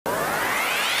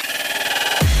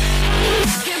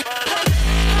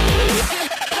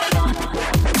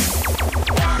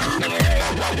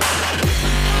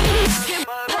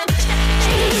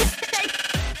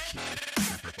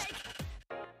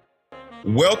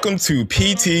Welcome to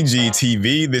PTG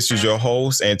TV. This is your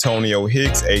host, Antonio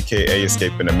Hicks, aka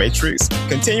Escaping the Matrix.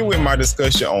 Continuing my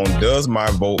discussion on Does My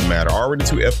Vote Matter? Already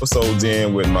 2 episodes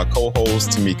in with my co-host,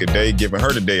 Tamika Day, giving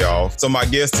her the day off. So my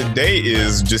guest today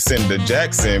is Jacinda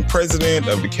Jackson, president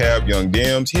of Dekalb Young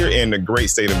Dems here in the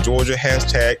great state of Georgia,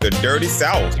 hashtag the Dirty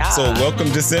South. Yeah. So welcome,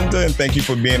 Jacinda, and thank you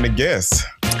for being the guest.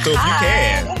 So if you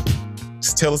can,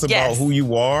 just tell us about who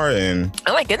you are and...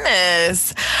 Oh my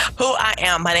goodness. Who I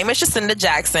am. My name is Jacinda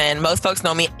Jackson. Most folks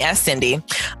know me as Cindy.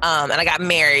 And I got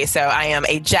married, so I am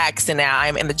a Jackson now. I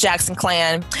am in the Jackson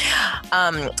clan.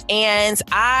 And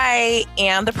I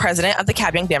am the president of the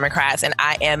Dekalb Young Democrats, and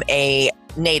I am a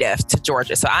native to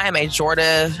Georgia. So I am a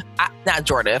I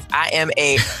am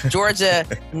a Georgia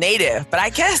native, but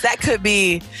I guess that could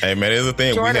be... Hey man, there's a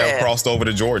thing. Jordan. We have crossed over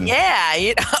to Jordan. Yeah,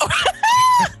 you know.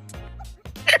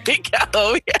 There we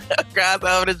go. Cross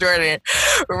over to Jordan.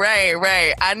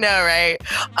 Right. I know, right?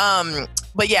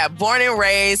 But yeah, born and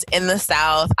raised in the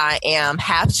South. I am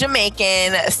half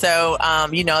Jamaican. So,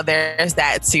 there's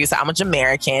that too. So I'm a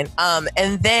Jamaican.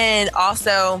 And then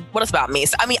also, what else about me?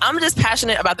 So, I'm just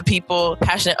passionate about the people,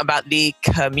 passionate about the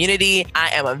community.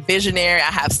 I am a visionary.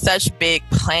 I have such big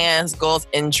plans, goals,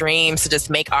 and dreams to just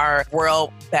make our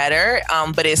world better.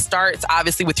 But it starts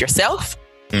obviously with yourself.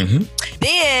 Mm-hmm.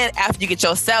 Then after you get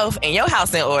yourself and your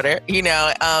house in order,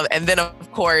 and then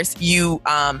of course you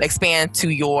expand to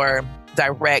your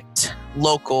direct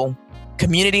local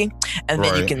community, and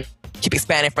then you can keep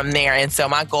expanding from there. And so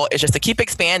my goal is just to keep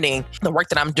expanding the work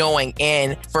that I'm doing.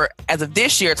 And as of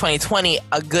this year, 2020,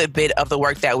 a good bit of the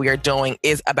work that we are doing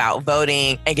is about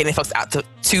voting and getting folks out to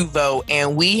vote.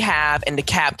 And we have in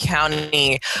DeKalb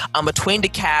County, between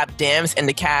Dekalb Dems and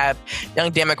Dekalb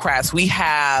Young Democrats, we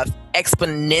have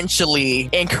exponentially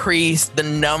increased the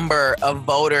number of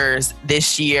voters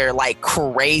this year like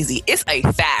crazy. It's a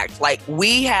fact. Like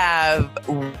we have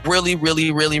really had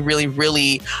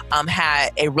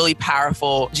a really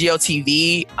powerful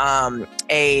GOTV,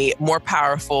 a more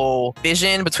powerful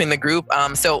vision between the group.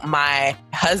 So my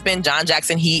husband, John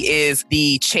Jackson, he is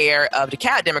the chair of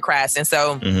Dekalb Democrats. And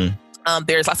so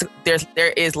there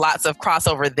is lots of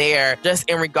crossover there just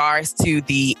in regards to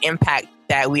the impact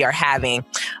that we are having.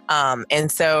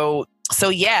 And so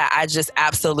yeah, I'm just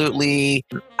absolutely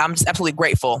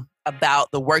grateful about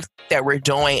the work that we're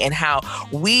doing and how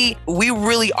we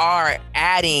really are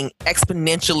adding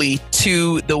exponentially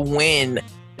to the win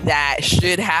that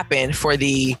should happen for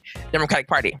the Democratic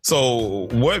Party. So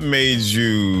what made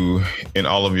you, in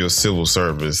all of your civil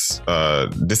service,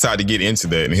 decide to get into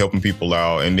that and helping people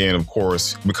out, and then, of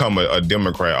course, become a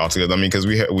Democrat altogether? I mean, because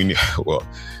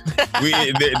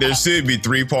there should be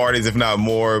 3 parties, if not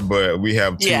more, but we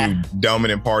have 2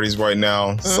 dominant parties right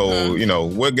now. Mm-hmm. So,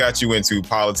 what got you into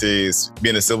politics,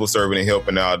 being a civil servant and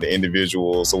helping out the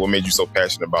individuals? So what made you so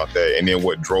passionate about that? And then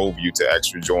what drove you to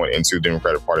actually join into the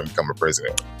Democratic Party and become a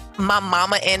president? My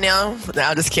mama and them. No,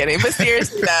 I'm just kidding. But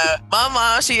seriously, my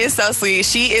mom, she is so sweet.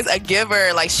 She is a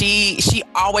giver. Like she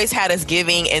always had us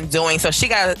giving and doing. So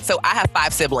I have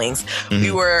 5 siblings. Mm-hmm.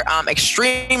 We were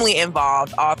extremely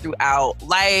involved all throughout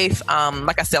life.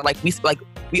 Like I said,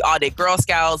 we all did Girl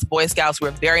Scouts, Boy Scouts. We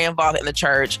were very involved in the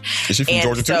church. Is she from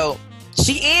Georgia too?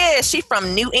 She is. She's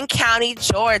from Newton County,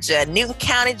 Georgia.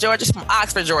 She's from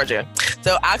Oxford, Georgia.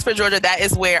 So Oxford, Georgia, that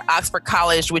is where Oxford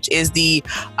College, which is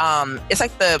it's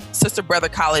like the sister brother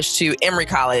college to Emory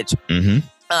College,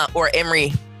 or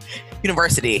Emory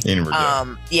University.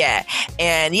 So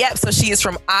she is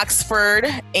from Oxford,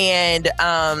 and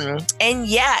so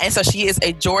she is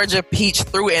a Georgia peach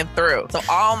through and through. So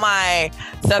all my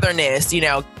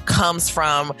southernness, comes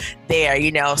from there,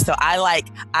 So I like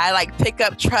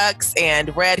pickup trucks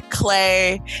and red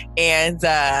clay and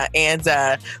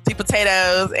sweet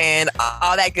potatoes and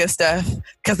all that good stuff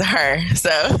because of her. So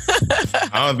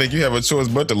I don't think you have a choice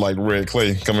but to like red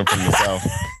clay coming from the South.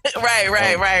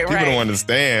 Right. People don't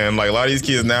understand. Like a lot of these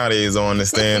kids nowadays don't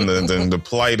understand the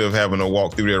plight of having to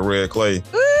walk through that red clay.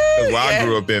 When I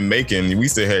grew up in Macon, we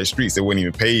still had streets that weren't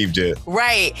even paved yet.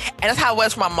 Right, and that's how it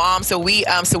was for my mom. So we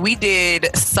did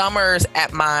summers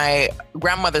at my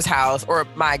grandmother's house or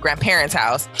my grandparents'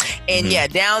 house, and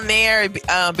down there,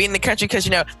 being in the country, because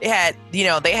they had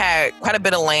quite a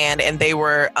bit of land, and they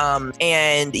were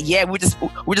we just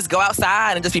go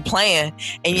outside and just be playing,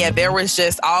 and there was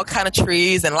just all kind of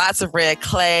trees and lots of red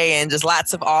clay and just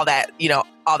lots of all that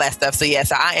all that stuff. So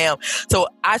yes, I am. So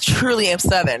I truly am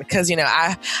Southern because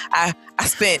I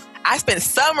spent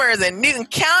summers in Newton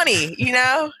County,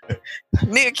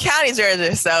 Newton County,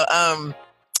 Georgia. So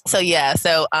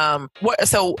what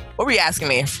were you asking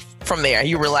me from there?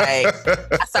 You were like,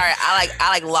 sorry,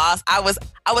 I lost. I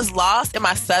was lost in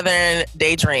my Southern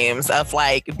daydreams of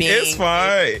like being. It's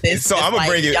fine. So I'm gonna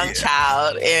bring it. Young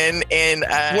child in.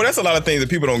 Well, that's a lot of things that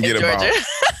people don't get about.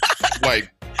 Like,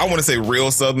 I want to say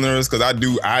real Southerners, because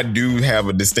I do have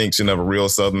a distinction of a real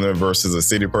Southerner versus a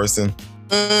city person.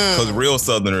 Because real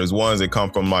Southerners, ones that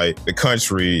come from like the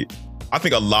country, I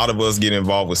think a lot of us get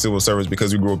involved with civil service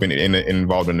because we grew up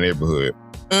involved in the neighborhood.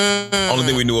 Only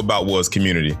thing we knew about was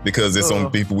community, because it's only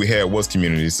people we had was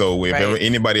community. So if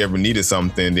anybody ever needed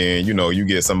something, then you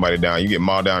get somebody down, you get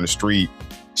Ma down the street.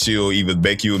 She'll either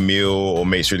bake you a meal or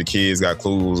make sure the kids got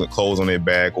clothes on their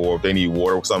back, or if they need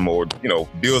water or something, or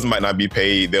bills might not be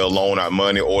paid, they'll loan out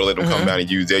money or let them come down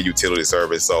and use their utility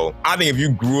service. So I think if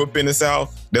you grew up in the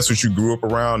South, that's what you grew up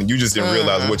around, and you just didn't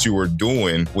realize what you were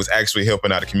doing was actually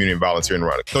helping out the community and volunteering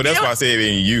around it. So that's why I said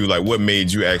in you, like, what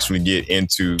made you actually get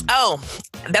into? Oh,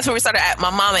 that's where we started at. My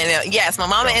mama and them. Yes, my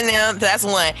mama and them. That's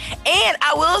one. And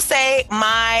I will say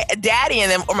my daddy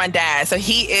and them, or my dad. So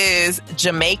he is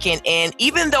Jamaican, and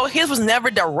even though his was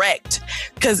never direct,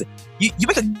 because you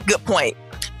make a good point.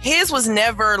 His was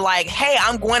never like, hey,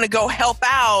 I'm going to go help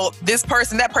out this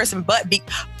person, that person. But the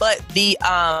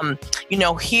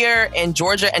here in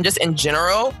Georgia and just in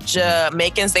general,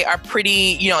 Jamaicans, they are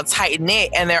pretty, tight knit,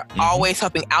 and they're always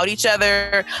helping out each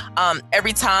other.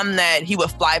 Every time that he would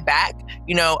fly back,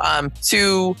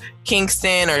 to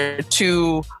Kingston or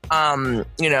to,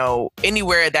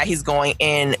 anywhere that he's going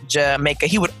in Jamaica,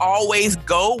 he would always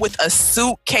go with a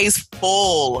suitcase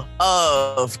full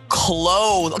of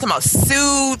clothes. I'm talking about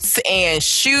suits and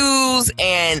shoes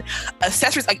and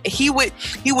accessories. Like he would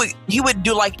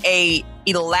do like a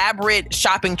elaborate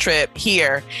shopping trip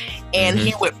here, and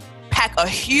he would pack a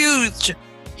huge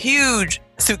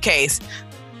suitcase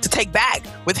to take back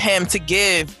with him to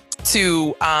give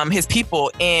to his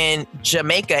people in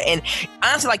Jamaica. And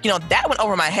honestly, that went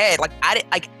over my head.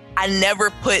 I never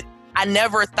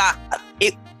thought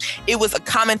it was a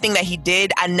common thing that he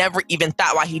did. I never even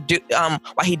thought why he did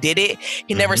it.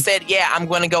 He never said, yeah, I'm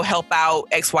going to go help out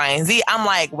X, Y, and Z. I'm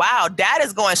like, wow, Dad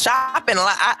is going shopping.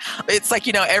 It's like,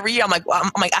 every year I'm like,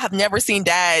 I have never seen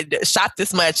Dad shop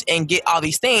this much and get all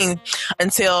these things,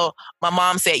 until my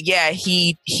mom said, yeah,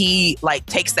 he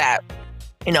takes that,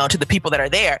 to the people that are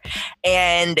there.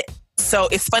 And so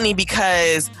it's funny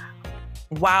because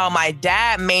while my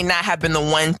dad may not have been the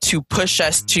one to push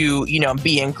us to,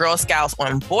 be in Girl Scouts or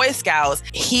in Boy Scouts,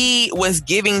 he was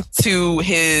giving to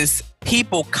his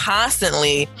people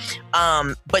constantly,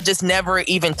 but just never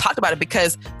even talked about it,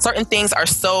 because certain things are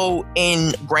so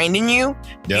ingrained in you,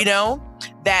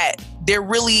 that they're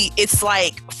really, it's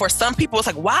like, for some people, it's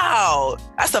like, wow,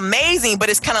 that's amazing. But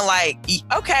it's kind of like,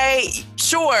 okay,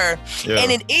 sure. Yeah,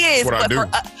 and it is, but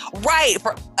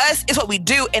for us, it's what we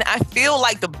do. And I feel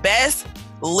like the best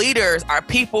leaders are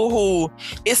people who,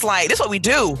 it's like, this is what we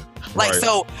do. Like,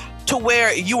 so to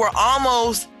where you are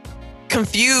almost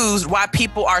confused why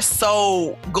people are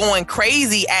so going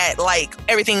crazy at like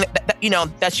everything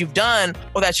that you've done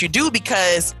or that you do,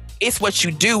 because it's what you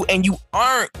do, and you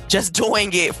aren't just doing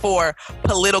it for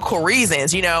political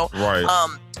reasons, Right.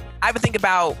 I would think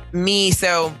about me.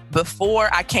 So before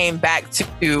I came back to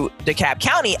Dekalb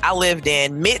County, I lived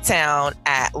in Midtown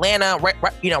Atlanta, right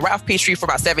off Peachtree for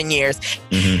about 7 years.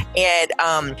 And,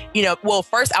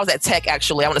 first I was at Tech,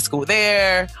 actually. I went to school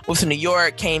there, moved to New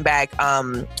York, came back.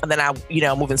 And then I,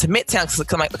 moved into Midtown,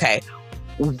 because I'm like, okay,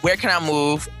 where can I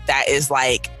move that is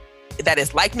like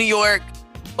New York,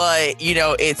 but,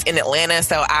 it's in Atlanta.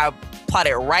 So I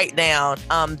plotted right down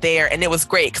there, and it was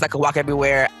great because I could walk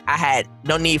everywhere. I had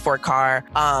no need for a car,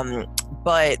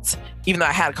 but even though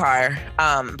I had a car,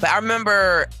 but I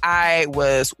remember I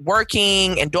was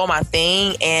working and doing my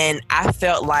thing, and I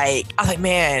felt like, I was like,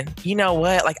 man, you know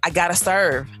what? Like, I gotta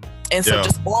serve. And so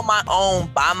just on my own,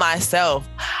 by myself,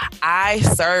 I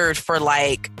served for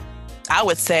like, I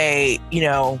would say,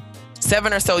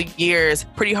 7 or so years,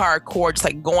 pretty hardcore, just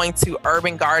like going to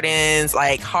urban gardens,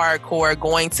 like hardcore,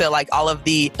 going to like all of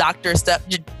the doctor stuff,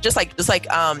 just like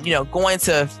going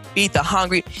to feed the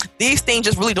hungry. These things,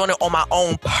 just really doing it on my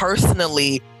own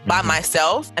personally by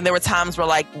myself. And there were times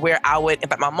where I would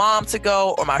invite my mom to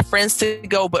go or my friends to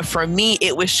go. But for me,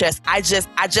 it was just, I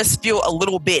just feel a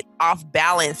little bit off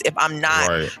balance if I'm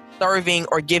not serving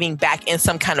or giving back in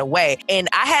some kind of way. And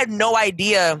I had no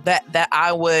idea that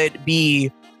I would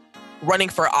be running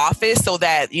for office so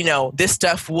that, this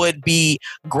stuff would be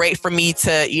great for me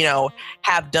to,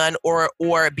 have done or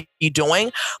be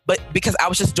doing, but because I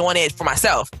was just doing it for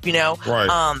myself,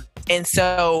 Right. And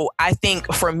so I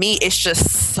think for me, it's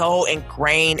just so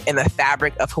ingrained in the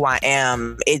fabric of who I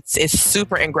am. It's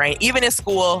super ingrained. Even in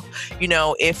school, you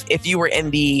know, if you were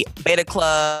in the Beta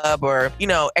Club or, you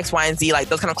know, X, Y, and Z, like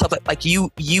those kind of clubs, like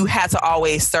you had to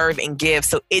always serve and give.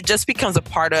 So it just becomes a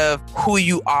part of who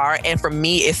you are. And for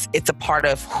me, it's a part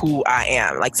of who I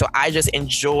am. Like, so I just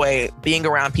enjoy being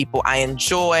around people. I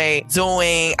enjoy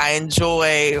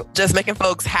just making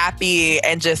folks happy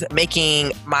and just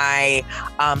making my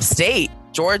state,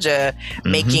 Georgia,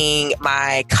 making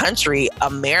my country,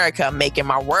 America, making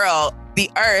my world, the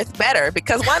earth better,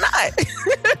 because why not?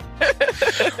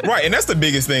 Right. And that's the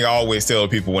biggest thing I always tell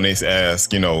people when they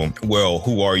ask, you know, well,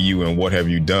 who are you and what have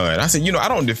you done? I said, you know, I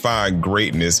don't define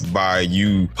greatness by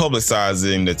you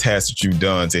publicizing the tasks that you've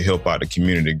done to help out the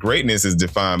community. Greatness is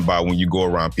defined by when you go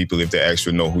around people, if they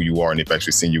actually know who you are and if they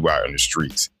actually seen you out in the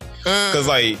streets. Because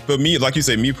like for me, like you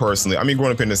say, me personally, I mean,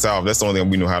 growing up in the South, that's the only thing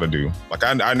we know how to do. Like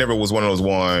I never was one of those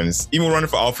ones, even running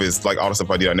for office, like all the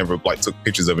stuff I did, I never like took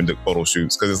pictures of and took photo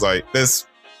shoots. Because it's like,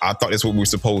 I thought that's what we were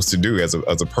supposed to do as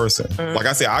a person. Like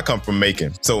I said, I come from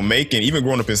Macon. So Macon, even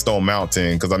growing up in Stone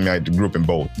Mountain, because I mean, I grew up in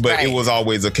both, but it was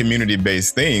always a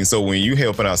community-based thing. So when you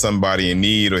helping out somebody in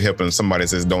need or helping somebody that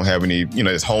says don't have any, you know,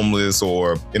 is homeless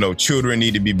or, you know, children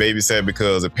need to be babysat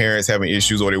because the parents having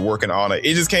issues or they're working on it,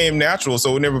 it just came natural.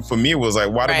 So never, for me, it was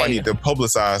like, why do I need to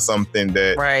publicize something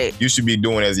that you should be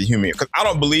doing as a human? Because I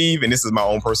don't believe, and this is my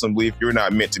own personal belief, you're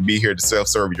not meant to be here to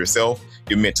self-serve yourself.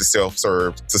 You're meant to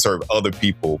self-serve, to serve other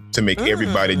people, to make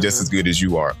everybody just as good as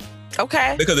you are.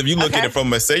 Okay. Because if you look at it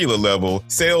from a cellular level,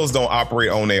 cells don't operate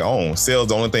on their own. Cells,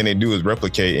 the only thing they do is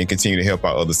replicate and continue to help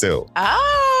out other cells.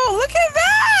 Oh, look at that.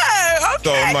 Okay.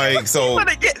 So I'm like, you want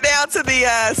to get down to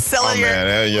the cellular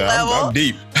level? I'm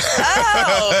deep.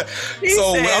 Oh,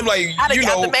 so I'm like, how to you get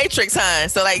know, out the matrix, huh?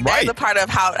 So like that's a part of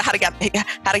how to get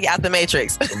out the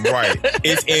matrix. Right.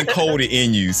 It's encoded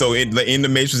in you. So in the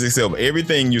matrix itself,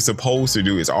 everything you're supposed to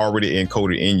do is already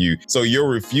encoded in you. So your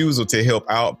refusal to help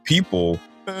out people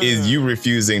is you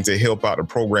refusing to help out the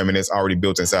programming that's already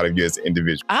built inside of you as an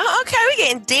individual. Oh, okay, we're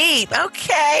getting deep.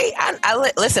 Okay,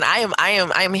 listen. I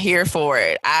am here for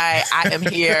it. I am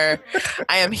here.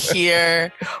 I am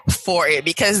here for it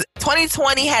because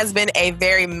 2020 has been a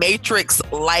very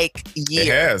Matrix-like year. It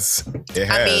has.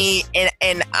 I mean,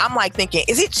 and I'm like thinking,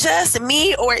 is it just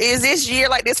me or is this year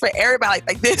like this for everybody?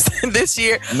 Like this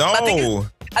year? No.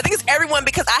 I think it's everyone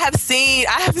because I have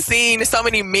seen so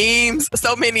many memes,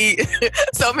 so many.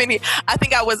 I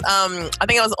think I was on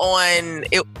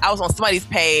somebody's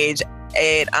page.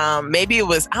 And maybe it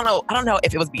was I don't know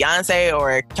if it was Beyonce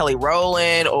or Kelly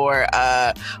Rowland or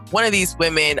one of these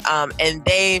women. And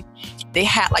they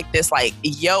had like this like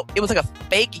Yelp. It was like a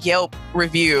fake Yelp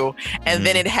review, and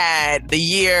then it had the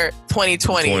year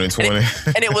 2020. And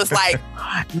it was like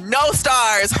no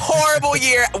stars, horrible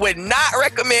year. Would not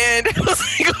recommend.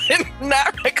 Would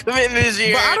not recommend this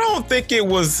year. But I don't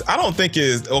think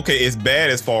it's okay. It's bad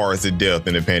as far as the death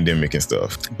and the pandemic and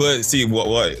stuff. But see, what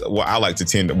I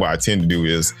tend to do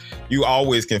is you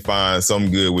always can find some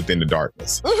good within the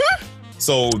darkness.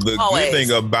 So the good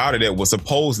thing about it that was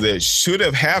supposed that should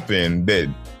have happened that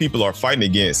people are fighting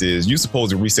against is you're supposed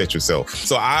to reset yourself.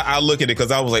 So I look at it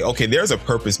because I was like, okay, there's a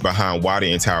purpose behind why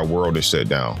the entire world is shut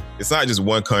down. It's not just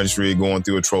one country going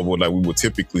through a trouble like we would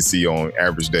typically see on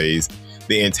average days.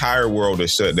 The entire world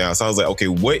is shut down. So I was like, okay,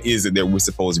 what is it that we're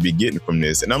supposed to be getting from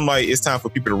this? And I'm like, it's time for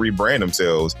people to rebrand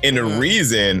themselves. And the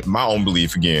reason, my own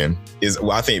belief again, is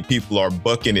I think people are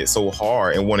bucking it so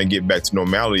hard and want to get back to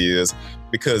normality is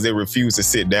because they refuse to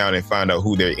sit down and find out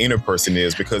who their inner person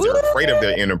is because they're afraid of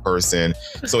their inner person.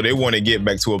 So they want to get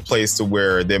back to a place to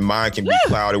where their mind can be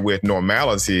clouded with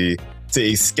normality to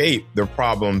escape the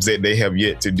problems that they have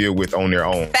yet to deal with on their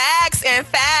own. Facts and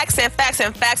facts and facts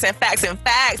and facts and facts and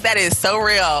facts. That is so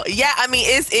real. Yeah, I mean,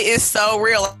 it is so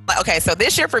real. Okay, so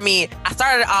this year for me, I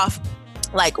started off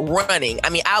like running. I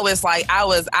mean, I was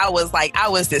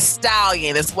this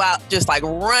stallion, this wild, just like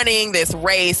running this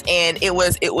race, and it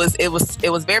was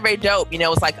very, very dope. You know, it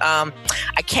was like I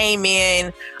came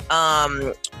in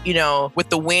with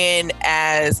the win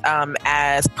as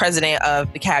president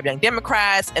of the Dekalb Young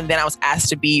Democrats, and then I was asked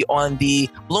to be on the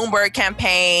Bloomberg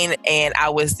campaign, and I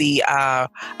was the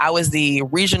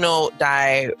regional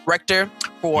director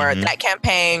for that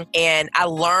campaign, and I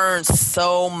learned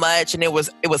so much, and it was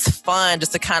fun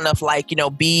just to kind of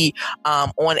be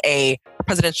on a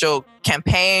presidential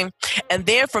campaign. And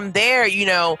then from there,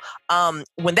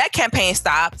 when that campaign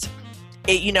stopped,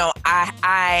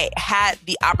 I had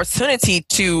the opportunity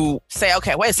to say,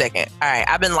 okay, wait a second. All right,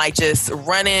 I've been just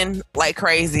running like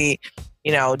crazy.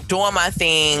 doing my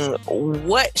thing.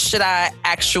 What should I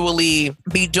actually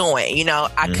be doing?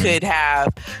 I could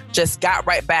have just got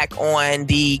right back on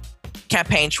the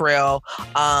campaign trail,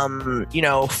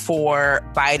 for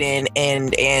Biden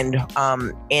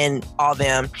and all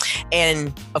them.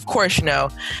 And of course,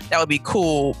 that would be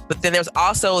cool. But then there's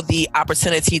also the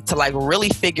opportunity to like really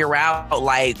figure out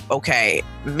like, okay,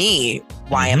 me,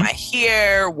 why am I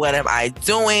here? What am I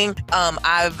doing?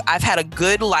 I've had a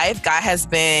good life. God has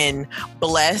been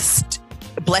blessed,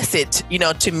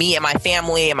 to me and my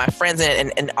family and my friends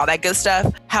and all that good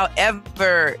stuff.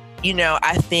 However,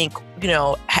 I think,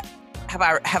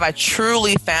 have I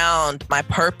truly found my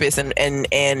purpose and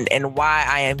why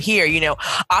I am here?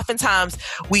 Oftentimes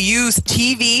we use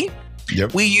TV.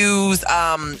 Yep. We use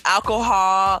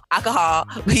alcohol.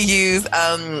 We use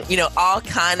all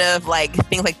kind of like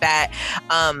things like that.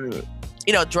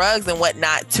 Drugs and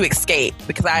whatnot to escape,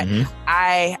 because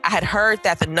I had heard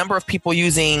that the number of people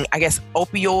using, I guess,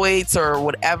 opioids or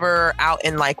whatever out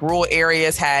in like rural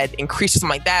areas had increased or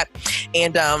something like that.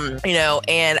 And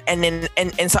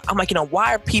so I'm like,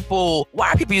 why are people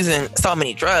using so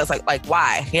many drugs? Like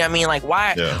why? You know what I mean? Like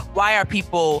why are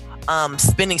people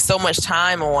spending so much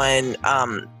time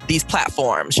on these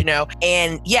platforms,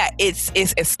 And yeah, it's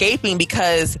escaping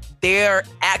because their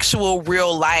actual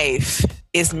real life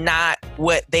is not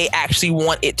what they actually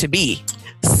want it to be.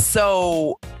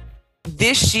 So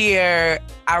this year,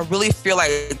 I really feel like,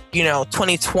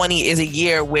 2020 is a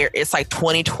year where it's like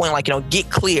 2020, like, get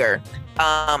clear.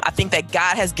 I think that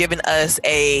God has given us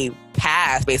a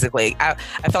path, basically. I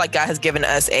feel like God has given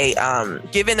us a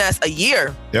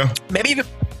year. Yeah. Maybe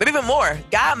even more.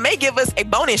 God may give us a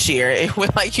bonus year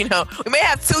with like, we may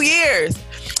have 2 years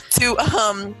to,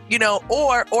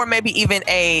 or maybe even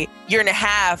a year and a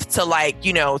half to like,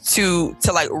 to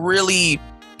like really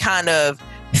kind of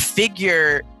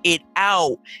figure it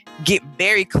out, get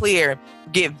very clear,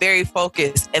 get very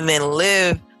focused, and then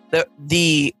live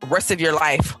the rest of your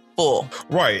life full.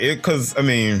 Right. Because,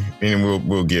 and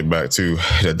we'll get back to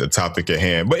the topic at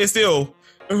hand, but it still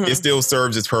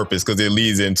serves its purpose because it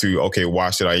leads into, okay, why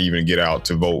should I even get out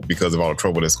to vote because of all the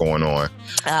trouble that's going on?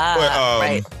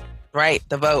 Right,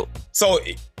 the vote. So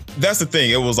that's the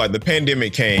thing. It was like the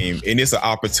pandemic came, and it's an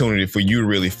opportunity for you to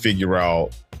really figure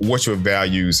out what your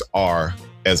values are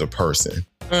as a person.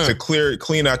 To clear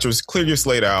your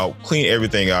slate out, clean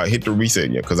everything out, hit the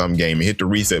reset, because I'm gaming, hit the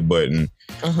reset button,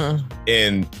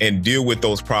 and deal with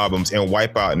those problems and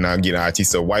wipe out. Now get IT,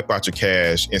 so wipe out your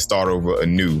cache and start over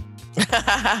anew.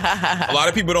 A lot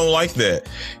of people don't like that.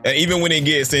 And even when it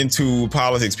gets into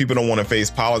politics, people don't want to face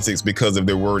politics because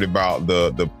they're worried about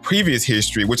the previous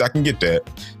history, which I can get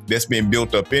that's been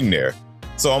built up in there.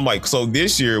 So I'm like, so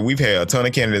this year we've had a ton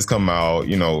of candidates come out,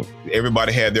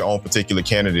 everybody had their own particular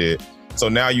candidate. So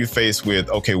now you're faced with,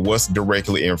 okay, what's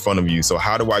directly in front of you? So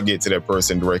how do I get to that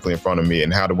person directly in front of me?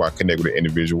 And how do I connect with the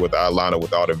individual? Whether I line up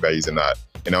with all their values or not?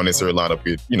 And I don't necessarily line up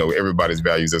with, everybody's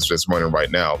values that's just running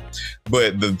right now.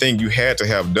 But the thing you had to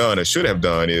have done or should have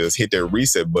done is hit that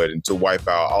reset button to wipe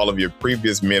out all of your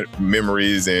previous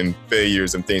memories and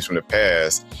failures and things from the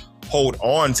past. Hold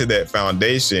on to that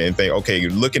foundation and think, okay,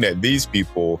 looking at these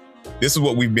people, this is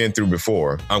what we've been through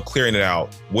before. I'm clearing it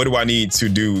out. What do I need to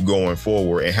do going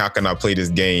forward? And how can I play this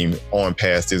game on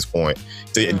past this point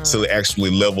to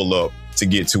actually level up to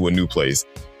get to a new place?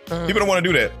 People don't want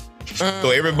to do that. So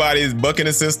everybody's bucking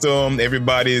the system.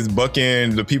 Everybody's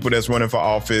bucking the people that's running for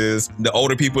office. The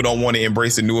older people don't want to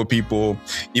embrace the newer people,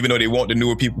 even though they want the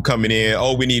newer people coming in.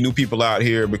 Oh, we need new people out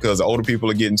here because the older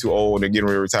people are getting too old. They're getting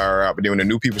ready to retire out. But then when the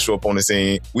new people show up on the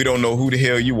scene, we don't know who the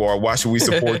hell you are. Why should we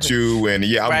support you? And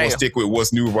yeah, I'm going to stick with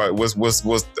what's new, right? What's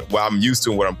what I'm used to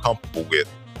and what I'm comfortable with.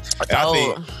 And I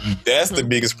think that's the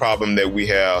biggest problem that we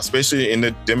have, especially in the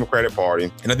Democratic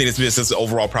Party. And I think it's just the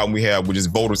overall problem we have with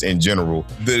just voters in general.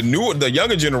 The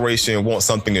younger generation wants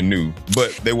something new,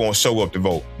 but they won't show up to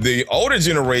vote. The older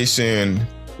generation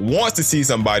wants to see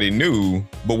somebody new,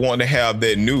 but want to have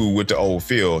that new with the old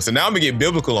feel. So now I'm going to get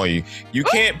biblical on you. You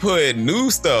can't put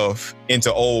new stuff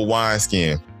into old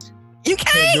wineskin. You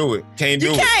can't do it. You can't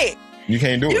do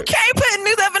it. You can't put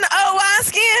new stuff in the old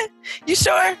wineskin? You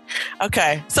sure?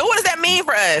 Okay. So what does that mean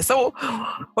for us? So what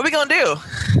are we going to do?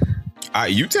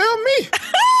 You tell me.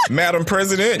 Madam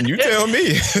President, you tell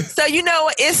me. So,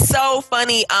 it's so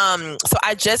funny. So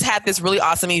I just had this really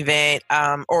awesome event,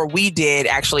 or we did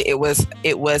actually. It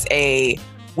was a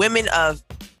Women of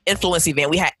Influence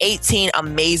event. We had 18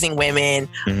 amazing women.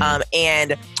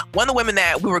 And one of the women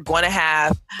that we were going to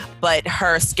have, but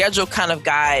her schedule kind of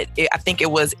got, I think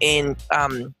it was in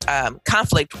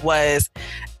conflict, was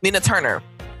Nina Turner.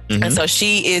 And so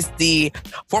she is the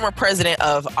former president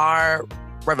of our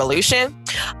revolution.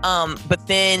 But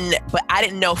I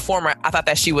didn't know former. I thought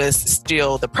that she was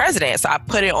still the president. So I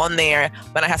put it on there.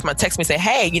 But I had someone text me and say,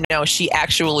 hey, she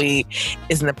actually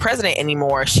isn't the president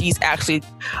anymore. She's actually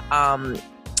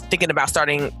thinking about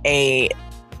starting a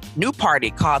new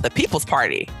party called the People's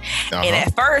Party. Uh-huh. And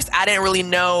at first I didn't really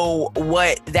know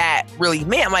what that really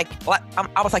meant. I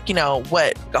was like,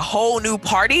 what, a whole new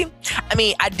party? I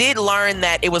mean, I did learn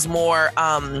that it was more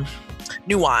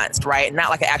nuanced, right? Not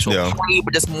like an actual party,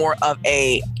 but just more of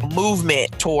a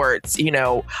movement towards,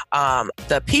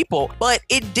 the people. But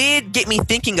it did get me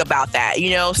thinking about that,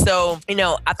 So,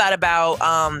 I thought about,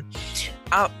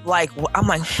 I'm like,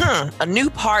 a new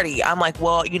party. I'm like,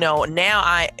 well, now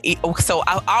I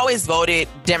always voted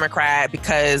Democrat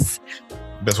because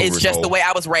it's just told. The way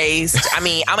I was raised. I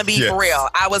mean, I'm gonna be for real.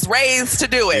 I was raised to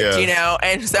do it,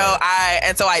 and so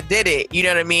I did it. You know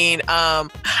what I mean?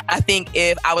 I think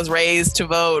if I was raised to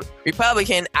vote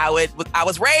Republican, I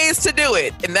was raised to do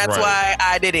it, and that's why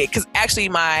I did it. Because actually,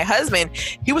 my husband,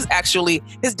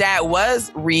 his dad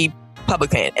was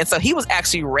Republican, and so he was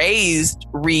actually raised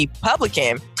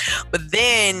Republican. But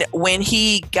then when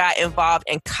he got involved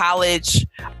in college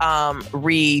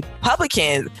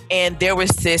Republicans, and there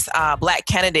was this black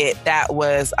candidate that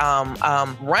was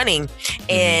running,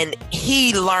 and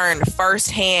he learned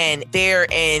firsthand there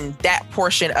in that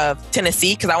portion of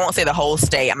Tennessee, because I won't say the whole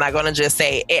state. I'm not going to just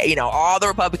say, all the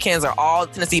Republicans are all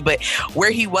Tennessee, but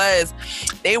where he was,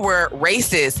 they were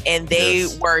racist, and they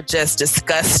were just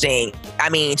disgusting. I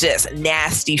mean, just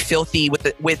nasty, filthy with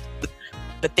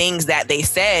the things that they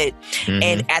said.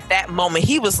 And at that moment,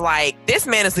 he was like, this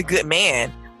man is a good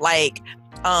man. Like,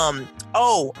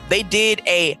 they did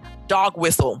a dog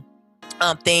whistle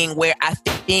thing where I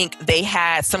think they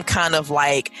had some kind of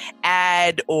like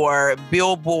ad or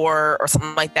billboard or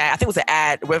something like that. I think it was an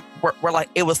ad where like,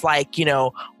 it was like,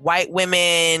 white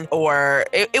women, or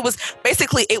it was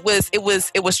basically, it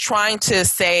was trying to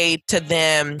say to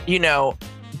them,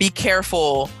 be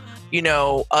careful,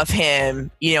 of him,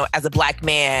 as a black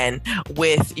man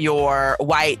with your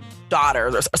white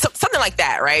daughters or something like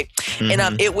that, right?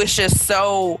 And it was just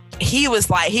so, he was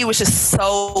just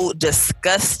so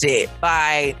disgusted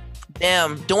by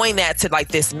them doing that to like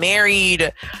this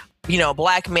married,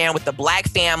 black man with the black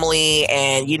family,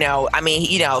 and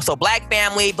so black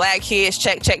family, black kids,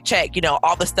 check,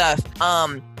 all the stuff.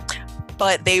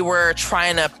 But they were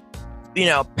trying to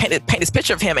paint this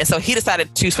picture of him. And so he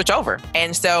decided to switch over.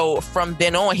 And so from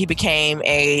then on, he became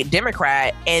a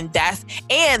Democrat. And that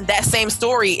same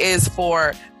story is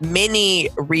for many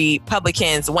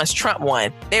Republicans once Trump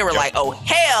won. They were like, oh,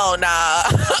 hell nah,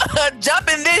 jump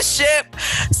in this ship,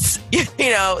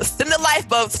 send the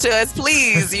lifeboats to us,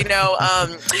 please,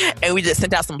 and we just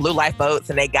sent out some blue lifeboats,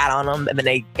 and they got on them, and then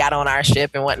they got on our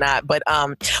ship and whatnot. But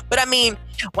I mean,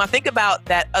 when I think about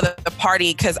that other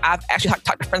party, because I've actually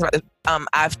talked to friends about this,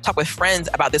 I've talked with friends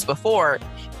about this before,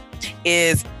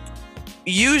 is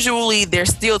usually there's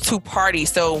still two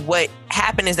parties. So what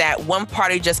happened is that one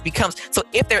party just becomes, so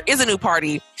if there is a new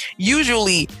party,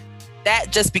 usually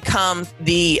that just becomes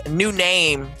the new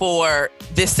name for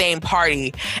this same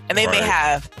party. And they may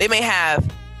have,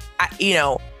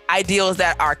 ideals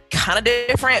that are kind of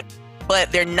different,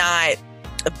 but they're not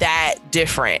that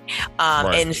different.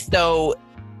 And so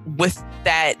with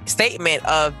that statement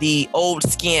of the old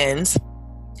skins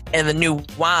and the new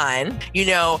wine,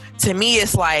 to me,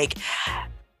 it's like,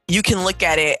 you can look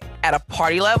at it at a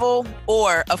party level,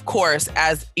 or of course,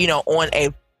 as, on a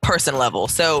person level.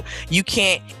 So you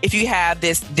can't, if you have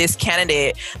this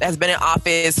candidate that's been in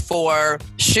office for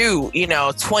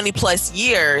 20 plus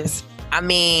years, I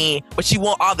mean, but you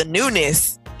want all the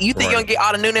newness. You think you're gonna get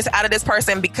all the newness out of this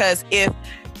person, because if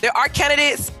there are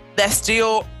candidates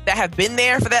that have been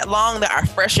there for that long that are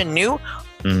fresh and new,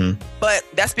 but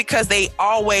that's because they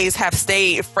always have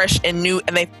stayed fresh and new,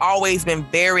 and they've always been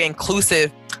very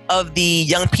inclusive of the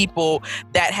young people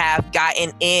that have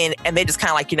gotten in, and they just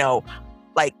kind of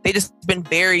like, they just been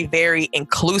very, very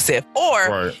inclusive.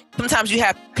 Or sometimes you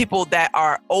have people that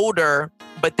are older,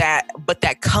 but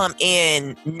that come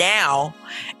in now,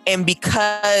 and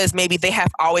because maybe they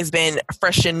have always been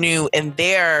fresh and new in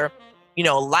their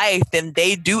life, then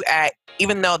they do add,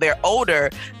 even though they're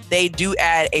older, they do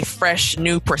add a fresh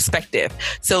new perspective.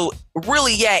 So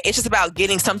really, it's just about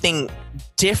getting something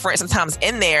different sometimes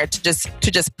in there to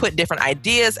just put different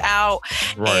ideas out,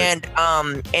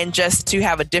 and just to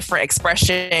have a different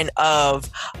expression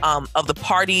of the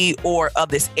party or of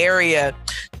this area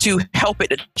to help it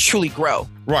to truly grow.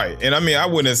 Right. And I mean, I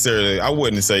wouldn't say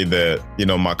that,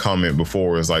 my comment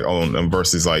before is like on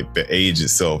versus like the age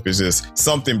itself. It's just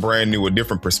something brand new, a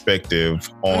different perspective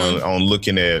on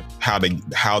looking at how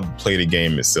to play the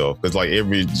game itself. Because like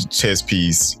every chess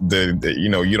piece,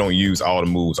 you don't use all the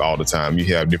moves all the time. You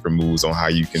have different moves on how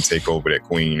you can take over that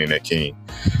queen and that king.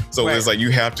 So It's like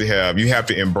you have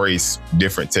to embrace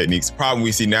different techniques. The problem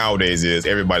we see nowadays is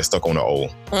everybody's stuck on the O.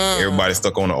 Everybody's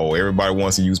stuck on the O. Everybody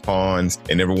wants to use pawns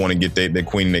and never want to get their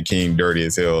queen and their king dirty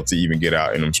as hell to even get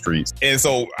out in them streets. And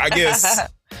so I guess,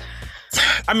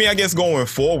 I guess going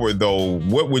forward though,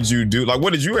 what would you do? Like,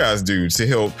 what did you guys do to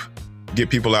help get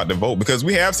people out to vote? Because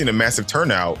we have seen a massive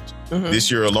turnout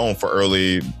this year alone for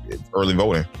early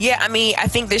voting. Yeah, I mean, I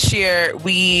think this year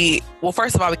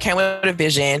first of all, we came with a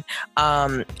vision,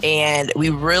 and we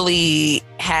really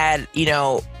had,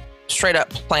 straight up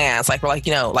plans. Like, we're like,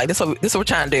 this is what we're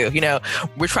trying to do.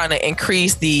 We're trying to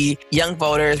increase the young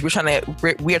voters. We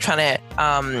are trying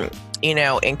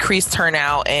to increase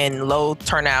turnout in low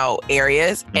turnout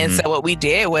areas. And so what we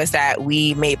did was that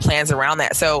we made plans around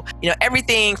that. So,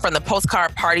 everything from the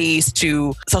postcard parties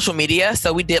to social media.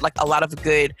 So we did like a lot of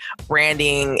good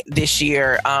branding this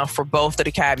year for both the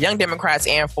Dekalb Young Democrats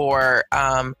and for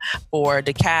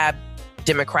Dekalb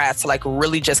Democrats to like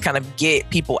really just kind of get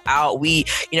people out. We,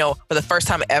 for the first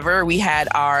time ever, we had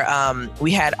our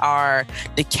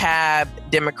Dekalb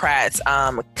Democrats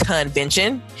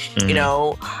convention,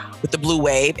 with the Blue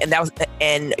Wave,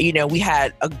 and we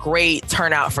had a great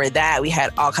turnout for that. We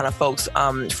had all kind of folks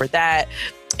for that,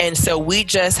 and so we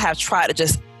just have tried to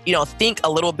just think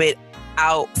a little bit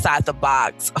outside the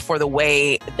box for the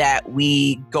way that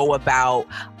we go about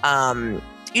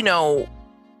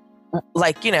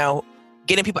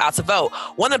getting people out to vote.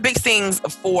 One of the big things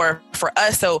for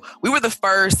us, so we were the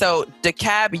first, so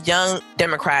Dekalb Young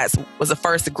Democrats was the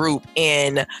first group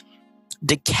in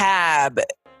Dekalb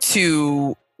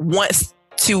to want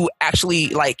to actually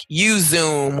like use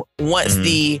Zoom once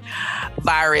the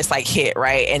virus like hit,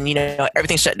 right? And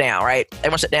everything shut down, right?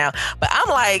 Everyone shut down. But I'm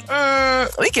like,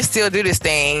 we can still do this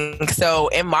thing. So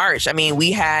in March,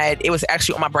 it was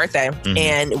actually on my birthday,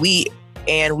 and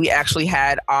we actually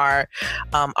had our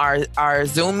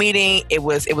Zoom meeting. It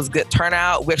was good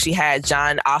turnout. We actually had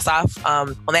John Ossoff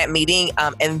on that meeting,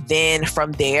 and then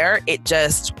from there it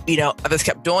just others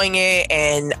kept doing it,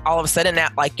 and all of a sudden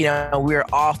that we were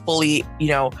all fully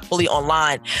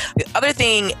online. The other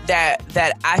thing that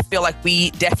I feel like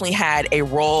we definitely had a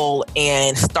role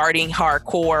in starting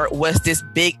hardcore was this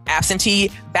big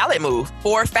absentee ballot move.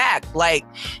 For a fact,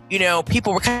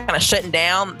 people were kind of shutting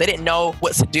down. They didn't know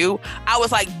what to do. I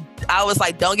was like,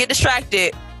 don't get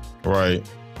distracted. Right.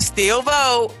 Still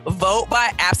vote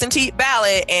by absentee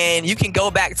ballot. And you can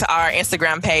go back to our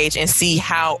Instagram page and see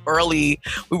how early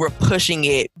we were pushing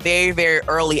it, very, very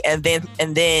early. And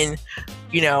then,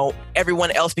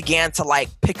 everyone else began to like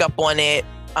pick up on it.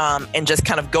 And just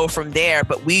kind of go from there.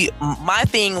 But my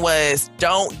thing was,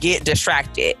 don't get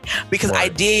distracted, because I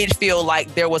did feel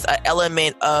like there was an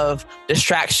element of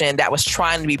distraction that was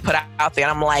trying to be put out there.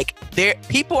 And I'm like,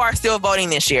 people are still voting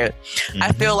this year.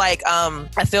 I feel like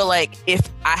if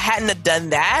I hadn't have done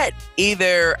that, I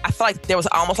feel like there was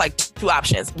almost like two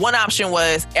options. One option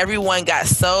was everyone got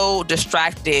so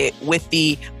distracted with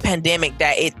the pandemic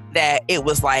that it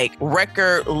was like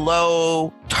record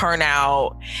low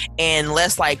turnout, and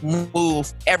let's like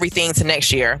move everything to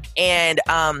next year. And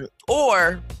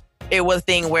or it was a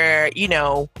thing where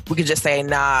we could just say,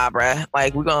 nah, bruh,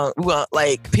 like we're gonna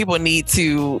like people need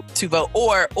to vote,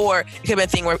 or it could have been a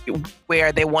thing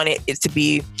where they wanted it to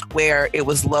be where it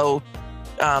was low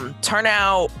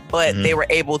turnout, but they were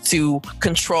able to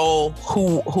control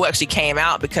who actually came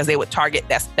out, because they would target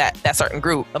that certain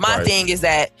group. But my thing is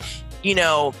that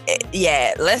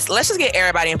let's just get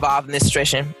everybody involved in this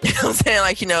situation. You know what I'm saying?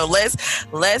 Like,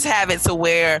 let's have it to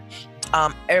where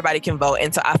everybody can vote.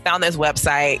 And so I found this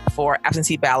website for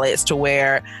absentee ballots to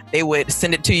where they would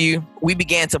send it to you. We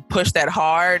began to push that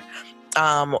hard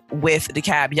with the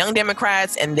Dekalb Young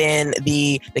Democrats, and then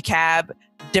the Dekalb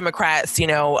Democrats,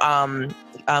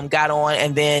 got on,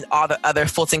 and then all the other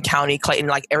Fulton County, Clayton,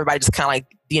 like everybody just kind of like,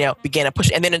 began to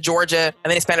push. And then in Georgia, and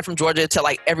then expanded from Georgia to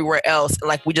like everywhere else. And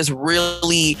like, we just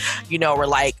really, were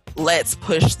like, let's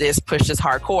push this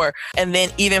hardcore. And then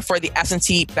even for the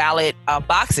absentee ballot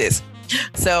boxes.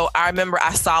 So I remember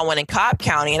I saw one in Cobb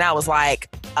County, and I was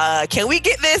like, can we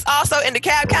get this also in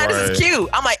Dekalb County? This is cute.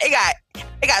 I'm like, it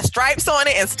got stripes on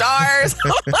it and stars.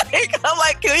 I'm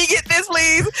like, can we get this,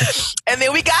 please? And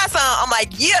then we got some. I'm like,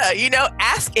 yeah,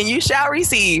 ask and you shall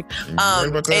receive.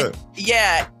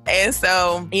 And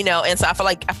so, and so I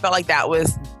felt like that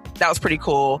was that was pretty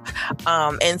cool.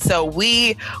 And so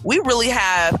we really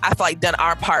have, I feel like, done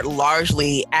our part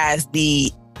largely as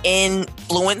the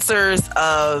influencers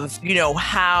of, you know,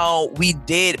 how we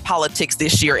did politics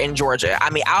this year in Georgia. I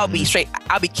mean, I'll be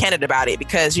candid about it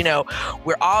because, you know,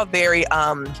 we're all very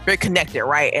connected,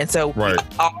 right? And so we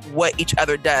all what each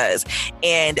other does.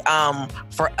 And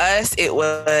for us, it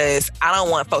was, I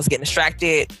don't want folks getting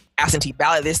distracted. Absentee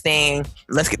ballot this thing,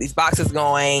 let's get these boxes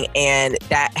going, and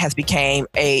that has became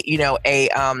a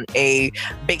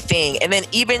big thing. And then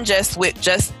even just with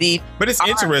just the, but it's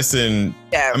interesting.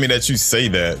 I mean, that you say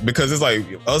that, because it's like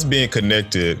us being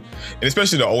connected, and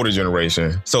especially the older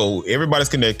generation. So everybody's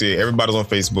connected. Everybody's on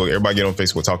Facebook. Everybody get on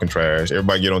Facebook talking trash.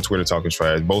 Everybody get on Twitter talking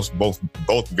trash. Both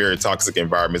very toxic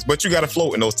environments. But you got to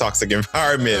float in those toxic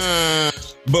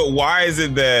environments. But why is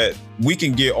it that we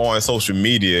can get on social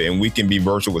media and we can be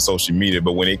virtual with social media,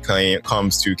 but when it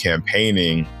comes to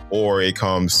campaigning or it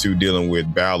comes to dealing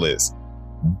with ballots,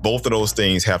 both of those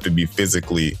things have to be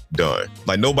physically done.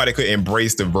 Like, nobody could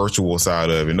embrace the virtual side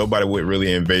of it. Nobody would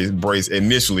really embrace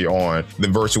initially on the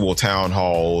virtual town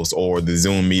halls or the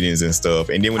Zoom meetings and stuff.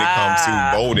 And then when it comes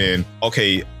to voting,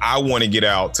 okay, I want to get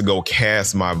out to go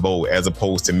cast my vote as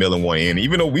opposed to mailing one in.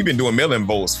 Even though we've been doing mail-in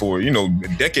votes for, you know,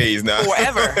 decades now.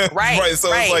 Forever, right? Right.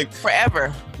 So it's like,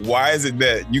 forever. Why is it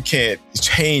that you can't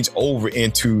change over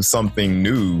into something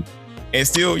new and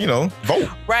still, you know, vote?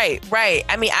 Right.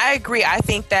 I mean, I agree. I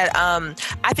think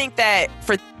that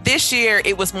for this year,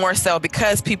 it was more so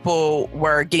because people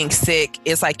were getting sick.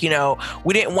 It's like, you know,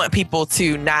 we didn't want people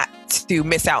to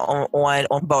miss out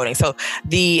on voting. So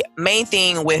the main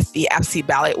thing with the absentee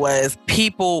ballot was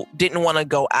people didn't want to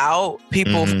go out.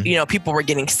 People, you know, people were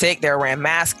getting sick. They were wearing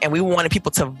masks, and we wanted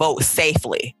people to vote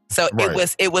safely. So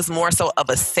it was more so of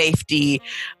a safety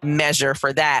measure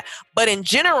for that. But in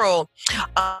general,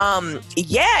 I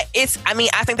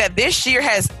think that this year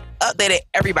has updated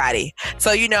everybody.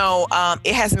 So, you know,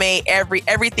 it has made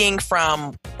everything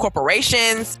from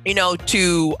corporations, you know,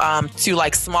 to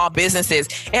like small businesses.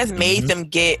 It has made them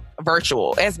get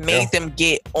virtual. It has made them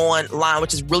get online,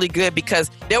 which is really good, because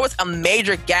there was a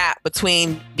major gap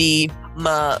between the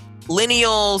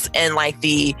millennials and like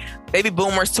the baby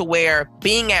boomers, to where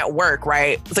being at work,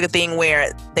 right, it's like a thing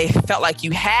where they felt like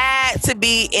you had to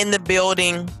be in the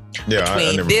building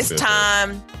between this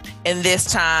time and this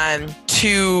time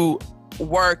to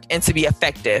work and to be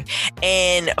effective.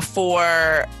 And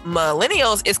for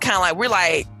millennials, it's kind of like, we're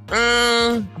like,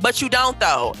 but you don't though.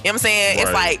 You know what I'm saying?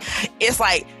 Right. It's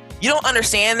like, you don't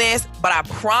understand this, but I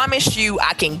promise you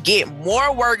I can get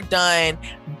more work done,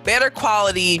 better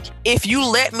quality, if you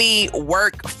let me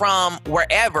work from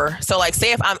wherever. So like,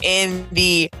 say if I'm in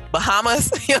the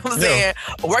Bahamas, you know what I'm saying,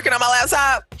 working on my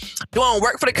laptop, doing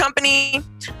work for the company,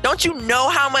 don't you know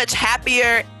how much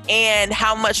happier and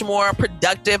how much more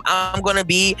productive I'm going to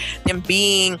be than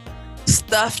being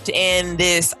stuffed in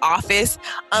this office?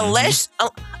 Unless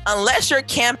your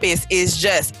campus is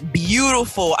just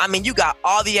beautiful. I mean, you got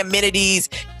all the amenities.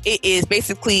 It is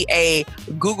basically a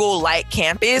Google-like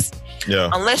campus.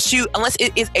 Yeah. Unless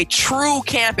it is a true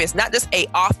campus, not just a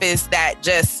office that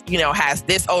just, you know, has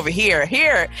this over here.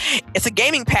 Here, it's a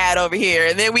gaming pad over here.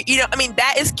 And then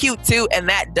that is cute too. And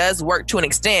that does work to an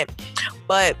extent.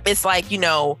 But it's like, you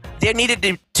know, there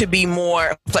needed to be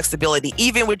more flexibility,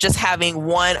 even with just having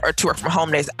 1 or 2 work from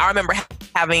home days. I remember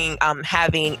having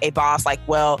a boss like,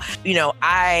 well, you know,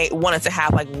 I wanted to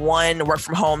have like 1 work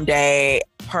from home day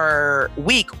per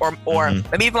week or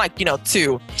maybe even like, you know,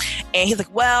 2. And he's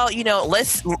like, well, you know,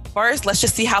 let's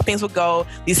just see how things would go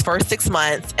these first 6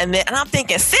 months. And I'm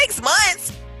thinking, 6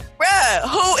 months? Bruh,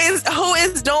 who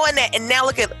is doing that? And now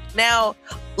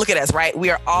look at us, right? We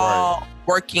are all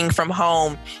working from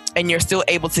home, and you're still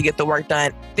able to get the work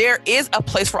done. There is a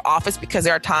place for office, because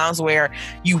there are times where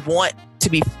you want to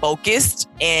be focused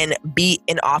and be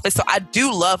in office. So I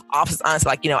do love office, honestly.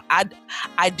 Like, you know,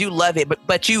 I do love it,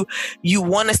 but you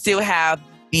want to still have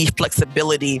the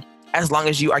flexibility as long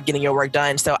as you are getting your work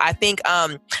done. So I think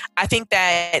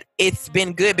that it's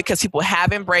been good because people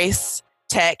have embraced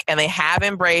tech and they have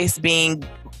embraced being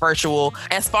virtual.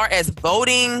 As far as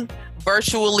voting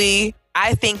virtually,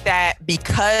 I think that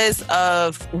because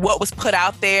of what was put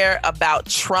out there about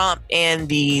Trump and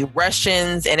the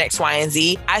Russians and X, Y, and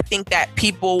Z, I think that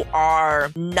people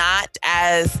are not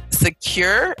as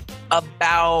secure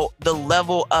about the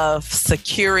level of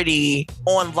security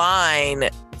online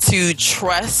to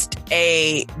trust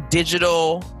a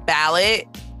digital ballot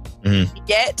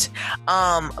yet.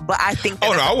 But I think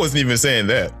that I wasn't even saying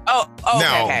that.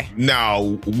 Now,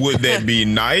 would that be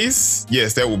nice?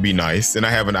 Yes, that would be nice. And I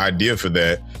have an idea for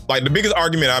that. Like, the biggest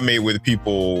argument I made with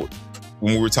people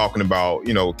when we were talking about,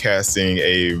 casting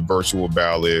a virtual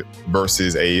ballot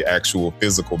versus a actual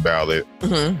physical ballot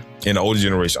in the older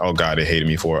generation. Oh God, they hated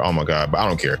me for it. Oh my God, but I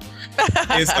don't care.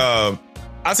 It's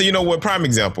I said, you know what? Prime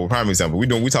example. We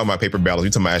talking about paper ballots. We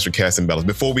talking about actual casting ballots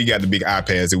before we got the big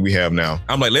iPads that we have now.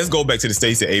 I'm like, let's go back to the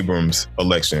Stacey Abrams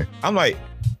election. I'm like,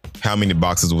 how many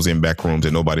boxes was in back rooms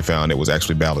that nobody found that was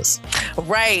actually ballots?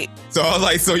 Right. So I was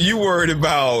like, so you worried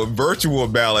about virtual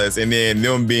ballots and then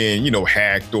them being,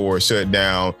 hacked or shut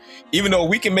down, even though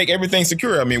we can make everything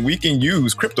secure. I mean, we can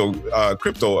use crypto,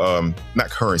 not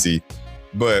currency,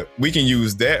 but we can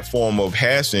use that form of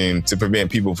hashing to prevent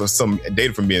people from some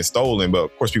data from being stolen. But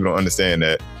of course, people don't understand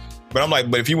that. But I'm like,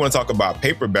 but if you want to talk about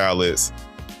paper ballots,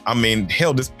 I mean,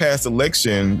 hell, this past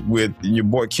election with your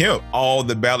boy Kemp, all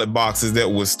the ballot boxes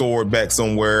that was stored back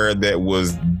somewhere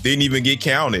didn't even get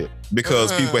counted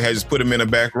because people had just put them in a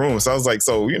back room. So I was like,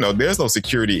 there's no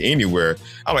security anywhere.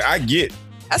 I'm like, I get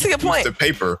that's a good point. The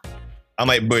paper. I'm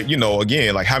like, but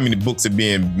again, like how many books are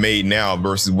being made now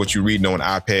versus what you're reading on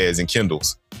iPads and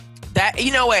Kindles? That,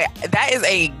 that is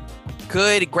a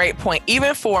great point.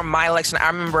 Even for my election, I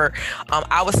remember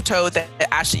I was told that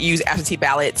I should use absentee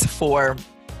ballots for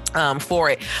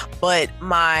it. But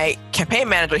my campaign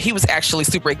manager, he was actually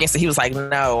super against it. He was like,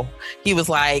 no. He was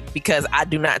like, because I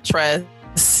do not trust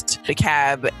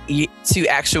Dekalb to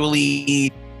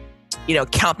actually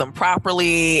count them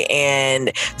properly.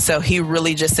 And so he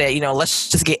really just said, let's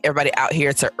just get everybody out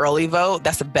here to early vote.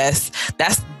 That's the best.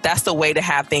 That's the way to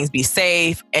have things be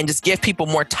safe and just give people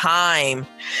more time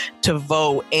to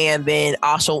vote. And then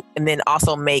also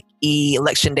make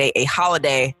election day a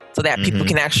holiday so that people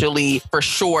can actually for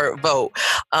sure vote.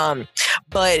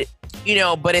 But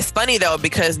it's funny though,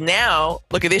 because now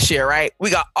look at this year, right? We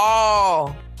got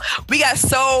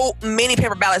so many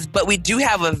paper ballots, but we do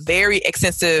have a very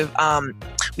extensive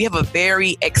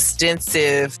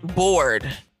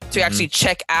board to actually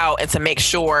check out and to make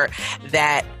sure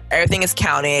that everything is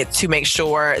counted, to make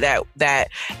sure that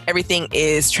everything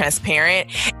is transparent.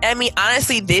 And I mean,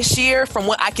 honestly, this year, from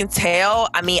what I can tell,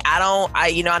 I mean, I know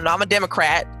I'm a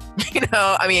Democrat,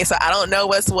 so I don't know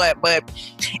what's what, but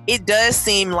it does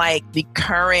seem like the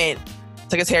current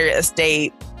Secretary of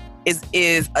State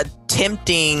is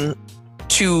attempting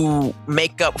to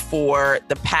make up for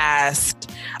the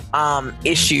past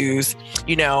issues,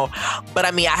 but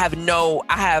I mean, I have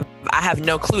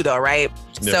no clue though, right?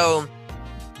 Yeah.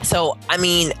 So I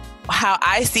mean, how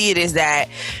I see it is that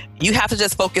you have to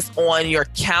just focus on your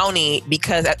county,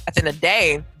 because at the end of the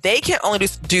day, they can only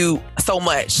just do so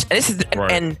much.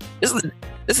 And this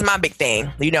is my big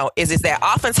thing, is that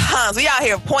oftentimes we out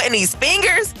here pointing these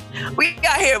fingers, we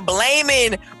out here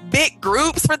blaming big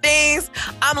groups for things.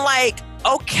 I'm like,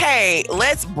 okay,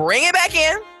 let's bring it back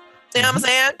in. You know what I'm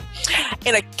saying?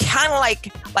 In a kind of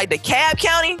like Dekalb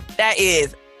County, that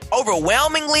is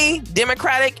overwhelmingly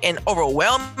Democratic and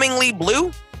overwhelmingly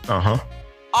blue.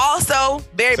 Also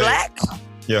very black.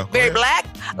 Yeah. Very black.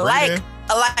 Like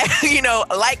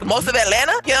most of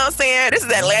Atlanta, you know what I'm saying? This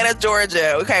is Atlanta,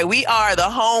 Georgia. Okay, we are the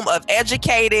home of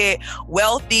educated,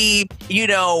 wealthy,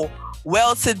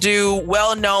 well-to-do,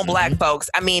 well-known black folks.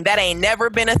 I mean, that ain't never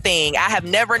been a thing. I have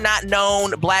never not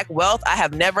known black wealth. I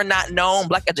have never not known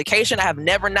black education. I have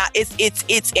never not.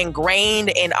 It's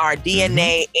ingrained in our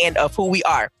DNA and of who we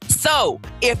are. So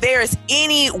if there's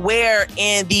anywhere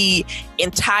in the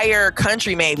entire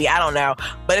country, maybe, I don't know,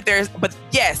 but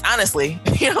yes, honestly,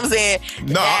 you know what I'm saying?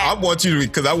 No, I want you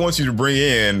to bring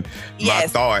in my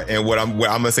thought and what I'm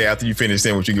gonna say after you finish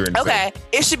saying what you're going to say. Okay,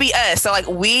 it should be us. So like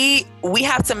we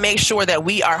have to make sure that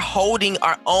we are holding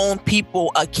our own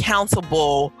people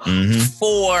accountable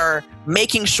for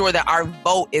making sure that our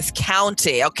vote is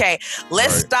counted. Okay,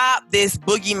 let's stop this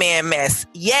boogeyman mess.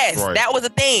 Yes, that was a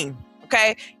thing.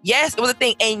 Okay. Yes, it was a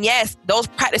thing. And yes, those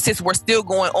practices were still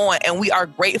going on. And we are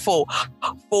grateful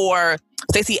for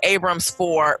Stacey Abrams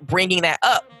for bringing that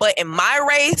up. But in my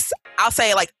race, I'll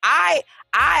say like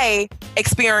I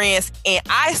experienced and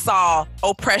I saw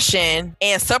oppression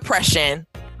and suppression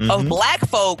of black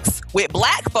folks with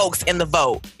black folks in the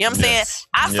vote. You know what I'm saying?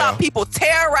 I saw people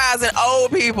terrorizing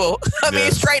old people. I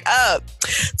mean, straight up,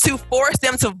 to force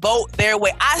them to vote their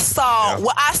way. What I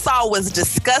saw was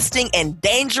disgusting and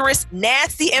dangerous,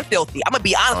 nasty and filthy. I'm gonna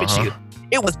be honest with you.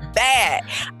 It was bad.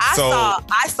 I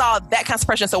saw that kind of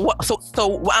suppression. So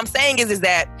what I'm saying is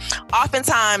that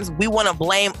oftentimes we want to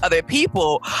blame other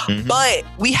people, but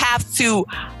we have to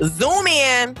zoom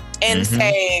in and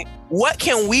say, what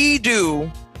can we do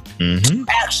to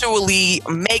actually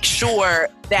make sure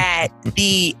that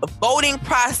the voting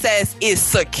process is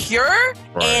secure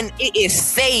and it is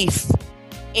safe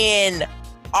in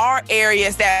our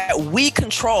areas that we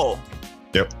control.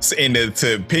 Yep. And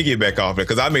to piggyback off it,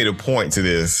 because I made a point to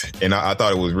this, and I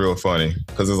thought it was real funny,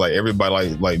 because it's like everybody,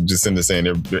 like Jacinda saying,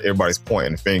 everybody's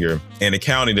pointing the finger. And the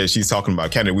county that she's talking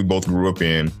about, county we both grew up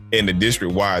in the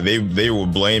district wide, they were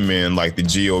blaming like the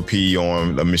GOP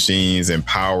on the machines and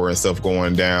power and stuff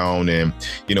going down, and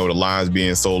the lines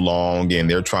being so long, and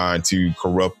they're trying to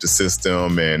corrupt the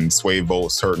system and sway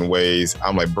votes certain ways.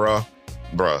 I'm like, bruh,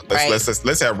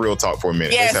 let's have real talk for a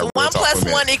minute. Yes, 1 +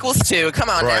 1 = 2. Come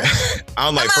on, right? Now.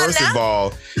 I'm like, first of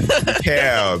all,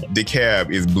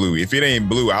 Dekalb is blue. If it ain't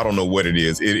blue, I don't know what it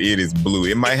is. It is blue.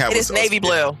 It might have. It is navy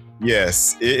blue.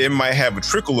 Yes, it might have a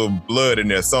trickle of blood in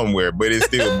there somewhere, but it's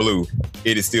still blue.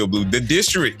 It is still blue. The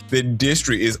district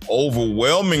is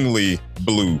overwhelmingly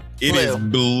blue. It is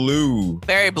blue.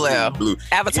 Very blue. Blue.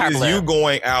 Avatar blue. You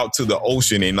going out to the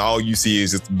ocean and all you see is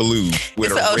just blue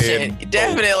with it's a ocean. red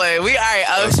Definitely. We are an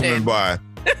ocean. By.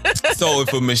 So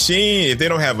if they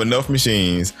don't have enough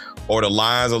machines, or the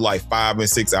lines are like 5 and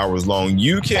 6 hours long,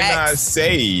 you cannot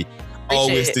say,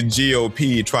 it's the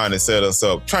GOP trying to set us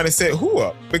up. Trying to set who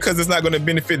up? Because it's not going to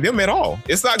benefit them at all.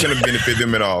 It's not going to benefit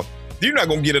them at all. You're not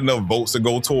going to get enough votes to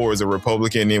go towards a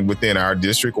Republican within our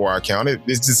district or our county.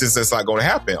 It's just not going to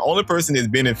happen. Only person that's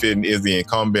benefiting is the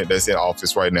incumbent that's in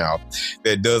office right now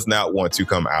that does not want to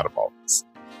come out of office.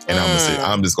 And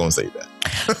I'm just going to say that.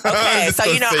 Okay, so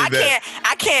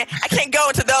I can't go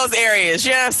into those areas.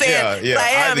 You know what I'm saying?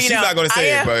 Yeah. She's not going to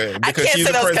say it, but because she's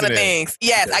the president. I can't say those kind of things.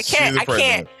 Yes, I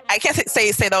can't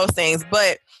say those things.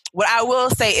 But what I will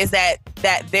say is that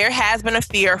there has been a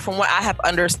fear, from what I have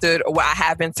understood or what I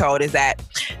have been told, is that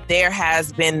there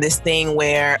has been this thing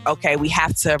where, okay, we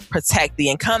have to protect the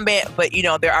incumbent, but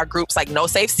there are groups like No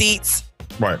Safe Seats.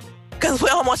 Right. Because we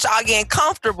don't want y'all getting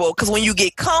comfortable. Because when you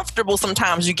get comfortable,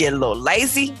 sometimes you get a little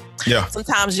lazy. Yeah.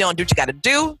 Sometimes you don't do what you got to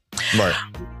do. Right.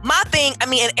 My thing,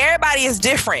 and everybody is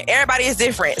different.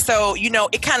 So,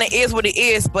 it kind of is what it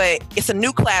is, but it's a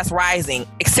new class rising.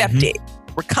 Accept it.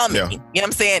 We're coming. Yeah. You know what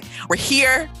I'm saying? We're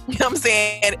here. You know what I'm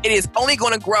saying? It is only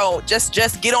going to grow.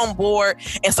 Just get on board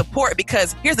and support,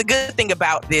 because here's the good thing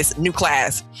about this new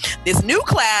class. This new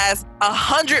class,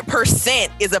 100%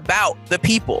 is about the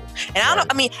people. And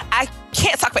I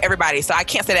can't talk for everybody, so I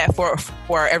can't say that for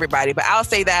everybody, but I'll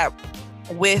say that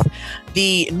with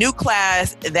the new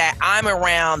class that I'm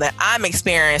around, that I'm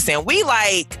experiencing, we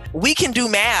can do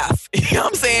math. You know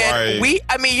what I'm saying? Right.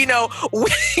 You know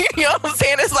what I'm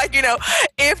saying? It's like,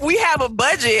 if we have a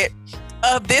budget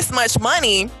of this much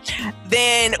money,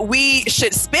 then we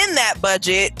should spend that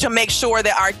budget to make sure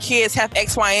that our kids have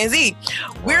X, Y, and Z.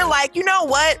 We're like, you know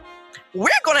what? We're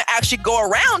going to actually go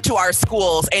around to our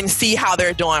schools and see how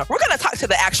they're doing. We're going to talk to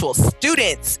the actual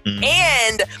students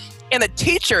and the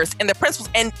teachers and the principals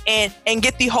and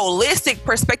get the holistic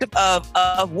perspective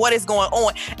of what is going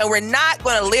on. And we're not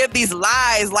going to live these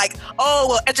lies like, oh,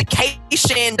 well,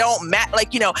 education don't matter.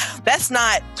 That's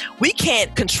not, we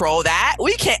can't control that.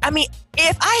 We can't,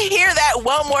 if I hear that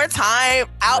one more time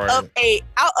out of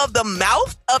the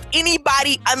mouth of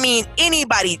anybody,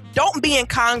 anybody, don't be in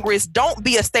Congress, don't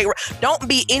be a state, don't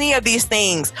be any of these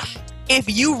things. If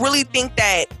you really think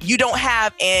that you don't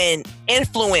have an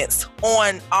influence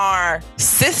on our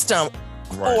system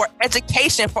for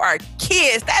education for our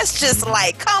kids, that's just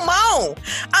like, come on.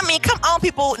 Come on,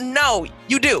 people. No,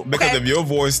 you do. Because if your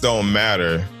voice don't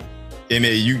matter, and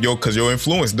because your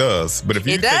influence does. But if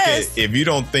if you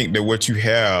don't think that what you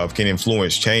have can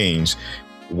influence change,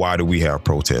 why do we have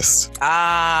protests?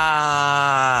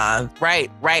 Right.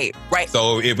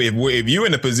 So if you're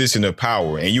in a position of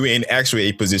power, and you're in actually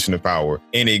a position of power,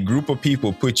 and a group of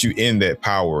people put you in that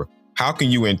power, how can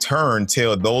you in turn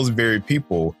tell those very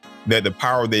people that the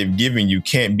power they've given you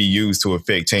can't be used to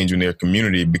affect change in their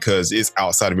community because it's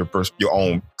outside of your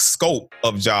own scope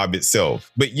of job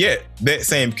itself? But yet that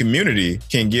same community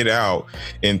can get out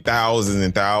in thousands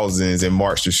and thousands and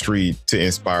march the street to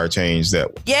inspire change that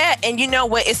way. Yeah. And you know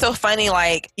what? It's so funny.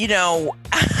 I'm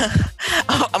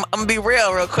gonna be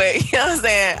real quick. You know what I'm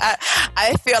saying?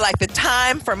 I feel like the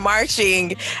time for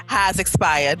marching has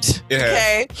expired.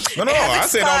 Okay. No, I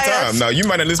say it all the time. No, you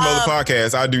might not listen to other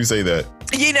podcasts. I do say that.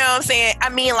 You know what I'm saying?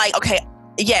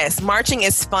 Yes, marching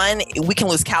is fun. We can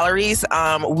lose calories.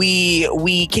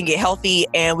 We can get healthy,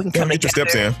 and we can come get your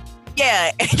steps in.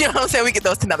 Yeah, you know what I'm saying? We get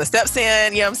those 10 other steps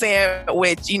in, you know what I'm saying?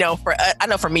 Which, I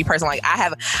know for me personally,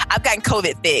 I've gotten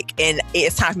COVID thick, and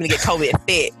it's time for me to get COVID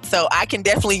fit. So I can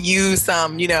definitely use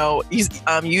some, use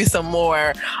some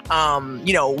more,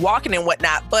 walking and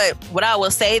whatnot. But what I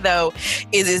will say though,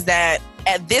 is that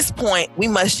at this point, we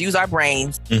must use our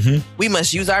brains. Mm-hmm. We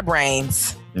must use our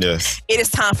brains. Yes. It is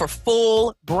time for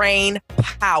full brain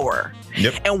power.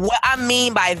 Yep. And what I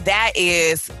mean by that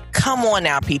is come on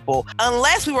now, people.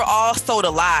 Unless we were all sold a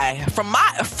lie. From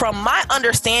my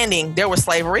understanding, there was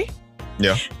slavery.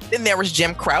 Yeah. Then there was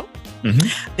Jim Crow.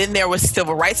 Mm-hmm. Then there was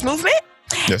civil rights movement.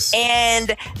 Yes.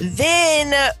 And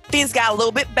then things got a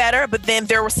little bit better, but then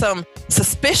there were some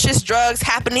suspicious drugs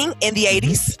happening in the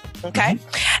 80s. Okay.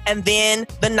 Mm-hmm. And then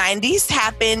the 90s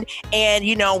happened, and,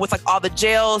 you know, with like all the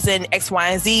jails and X, Y,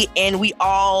 and Z. And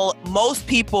most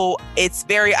people, it's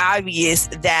very obvious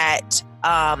that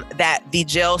that the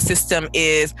jail system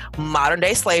is modern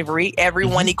day slavery.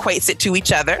 Everyone equates it to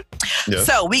each other. Yes.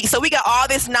 So we got all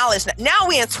this knowledge. Now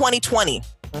we in 2020.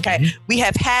 Okay. We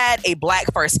have had a Black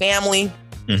first family.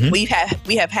 We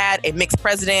have had a mixed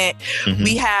president.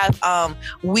 We have,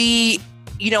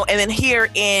 you know, and then here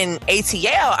in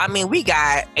ATL, I mean, we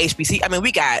got HBC. I mean,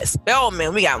 we got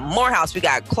Spelman, we got Morehouse, we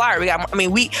got Clark, we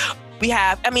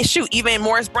have, I mean, shoot, even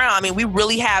Morris Brown. I mean, we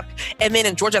really have, and then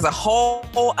in Georgia as a whole,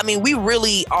 I mean, we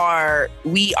are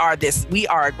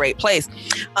a great place.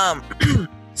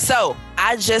 So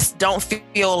I just don't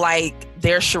feel like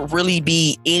there should really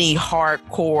be any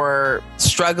hardcore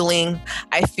struggling.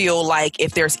 I feel like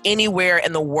if there's anywhere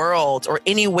in the world or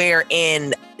anywhere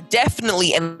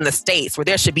definitely in the States where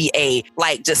there should be a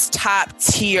like just top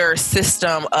tier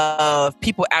system of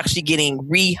people actually getting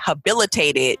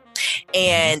rehabilitated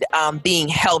and being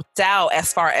helped out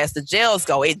as far as the jails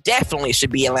go, it definitely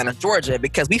should be Atlanta, Georgia,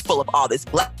 because we full of all this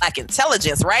Black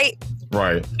intelligence, right?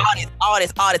 Right. All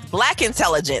this Black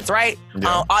intelligence, right?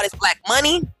 Yeah. All this Black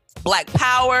money, Black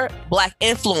power, Black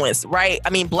influence, right? I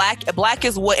mean, Black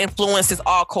is what influences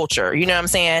all culture. You know what I'm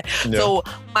saying? Yeah. So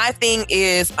my thing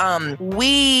is,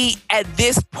 we at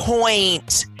this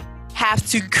point have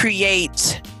to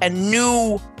create a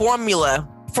new formula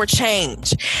for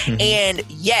change. And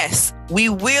yes, we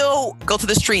will go to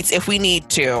the streets if we need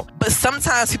to, but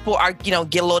sometimes people are, you know,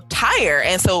 get a little tired.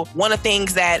 And so one of the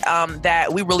things that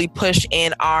that we really push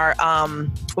in our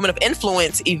Women of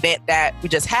Influence event that we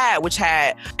just had, which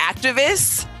had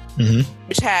activists,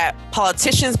 which had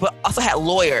politicians, but also had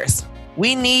lawyers.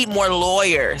 We need more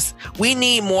lawyers. We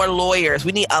need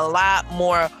a lot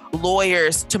more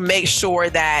lawyers to make sure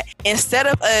that instead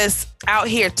of us out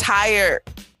here tired,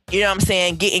 you know what I'm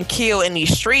saying, getting killed in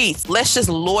these streets, let's just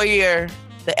lawyer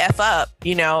the F up,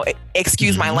 you know,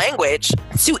 excuse my language,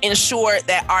 to ensure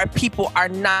that our people are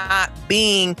not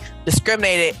being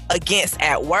discriminated against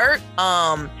at work,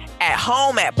 at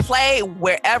home, at play,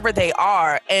 wherever they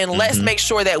are. And let's make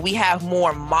sure that we have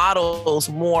more models,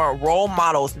 more role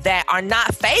models that are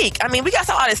not fake. I mean, we got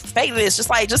all this fakeness,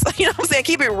 just you know what I'm saying,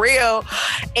 keep it real.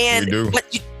 And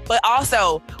but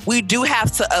also we do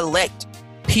have to elect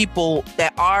people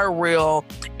that are real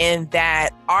and that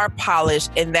are polished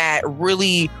and that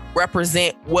really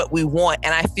represent what we want.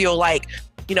 And I feel like,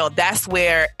 you know, that's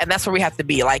where we have to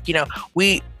be. Like, you know,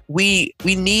 we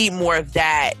need more of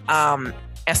that.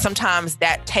 And sometimes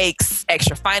that takes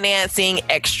extra financing,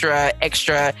 extra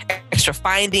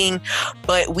finding,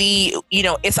 but you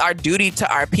know, it's our duty to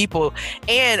our people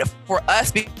and for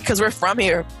us, because we're from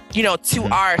here, you know, to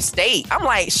our state. I'm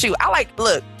like, shoot,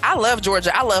 I love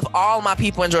Georgia. I love all my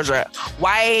people in Georgia.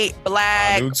 White,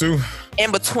 Black, I do too.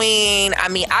 In between. I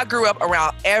mean, I grew up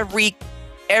around every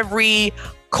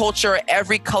culture,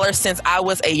 every color since I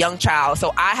was a young child.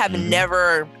 So I've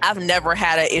never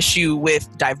had an issue with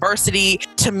diversity.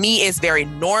 To me, it's very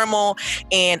normal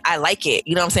and I like it.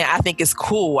 You know what I'm saying? I think it's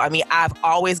cool. I mean, I've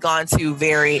always gone to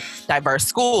very diverse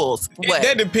schools.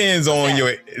 That depends on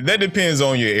your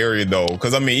area though.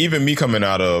 Cause I mean, even me coming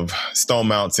out of Stone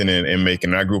Mountain and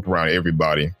Macon, I grew up around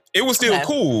everybody. It was still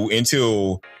cool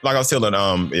until, like I was telling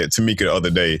Tamika the other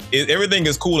day, everything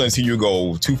is cool until you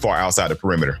go too far outside the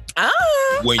perimeter.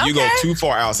 When you go too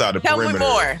far outside the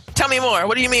perimeter. Tell me more.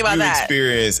 What do you mean by that? You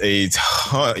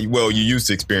used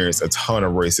to experience a ton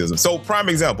of racism. So prime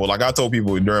example, like I told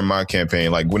people during my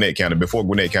campaign, like Gwinnett County, before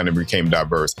Gwinnett County became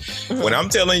diverse. When I'm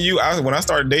telling you, when I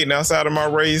started dating outside of my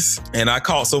race and I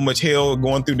caught so much hell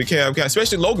going through DeKalb County,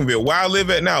 especially Loganville, where I live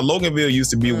at now. Loganville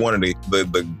used to be one of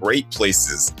the great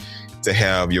places to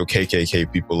have your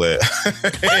KKK people at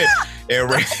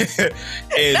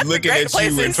and looking at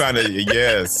you and trying to,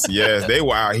 yes, they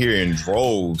were out here in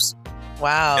droves.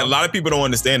 Wow. And a lot of people don't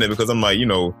understand it because I'm like, you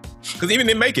know, because even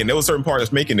in Macon, there was certain parts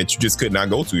of Macon that you just could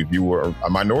not go to if you were a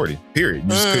minority, period. You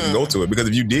just couldn't go to it because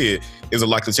if you did, there's a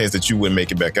likely chance that you wouldn't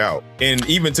make it back out. And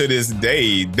even to this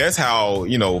day, that's how,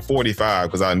 you know,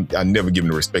 45, because I never give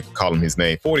him the respect to call him his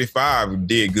name. 45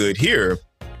 did good here.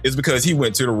 Is because he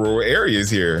went to the rural areas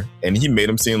here and he made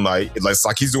them seem like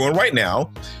he's doing right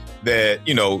now, that,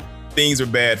 you know, things are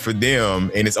bad for them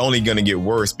and it's only going to get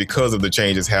worse because of the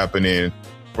changes happening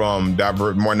from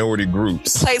diverse minority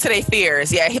groups. Played to their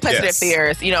fears. Yeah, he played to their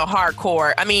fears,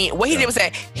 hardcore. I mean, what he did was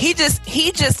that he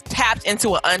just tapped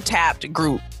into an untapped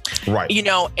group. Right.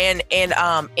 And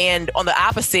on the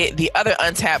opposite, the other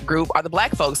untapped group are the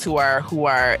Black folks who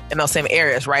are in those same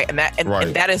areas, right? And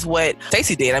that is what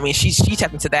Stacey did. I mean, she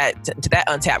tapped into that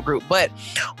untapped group. But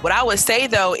what I would say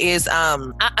though is,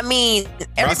 everybody's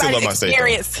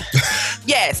experience.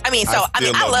 Yes,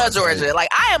 I love Georgia. Like,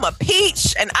 I am a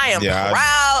peach, and I am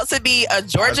proud to be a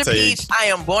Georgia peach. I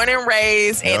am born and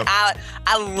raised, and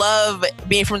I love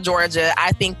being from Georgia.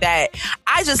 I think that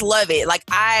I just love it. Like,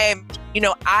 I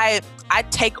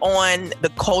take on the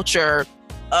culture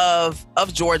of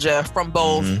Georgia from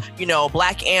both,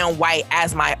 Black and white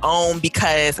as my own,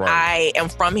 because I am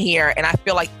from here, and I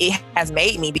feel like it has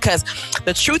made me, because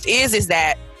the truth is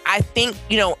that I think,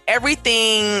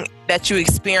 everything that you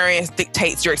experience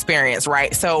dictates your experience,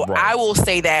 right? So I will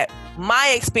say that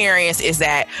my experience is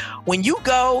that when you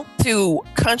go to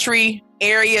country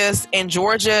areas in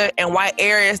Georgia and white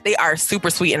areas, they are super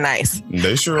sweet and nice.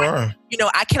 They sure are.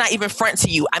 I cannot even front to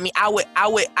you. I mean, I'm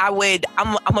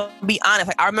gonna be honest.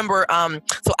 Like, I remember,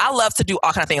 so I love to do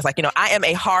all kinds of things. Like, I am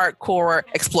a hardcore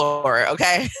explorer.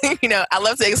 Okay. I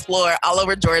love to explore all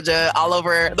over Georgia, all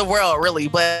over the world, really.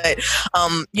 But,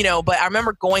 but I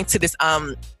remember going to this,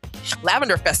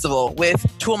 lavender festival with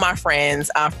two of my friends,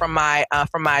 from my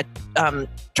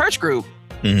church group.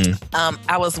 Mm-hmm.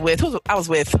 I was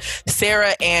with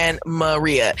Sarah and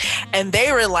Maria, and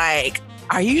they were like,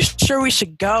 "Are you sure we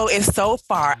should go? It's so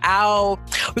far out.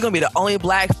 We're gonna be the only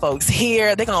Black folks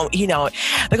here. They're gonna be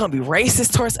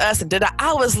racist towards us." And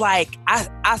I was like,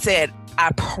 I said,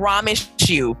 "I promise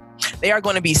you, they are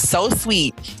going to be so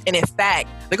sweet. And in fact,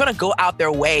 they're going to go out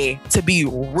their way to be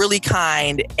really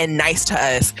kind and nice to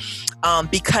us."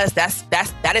 Because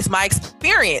that is my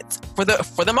experience for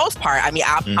the most part. I mean,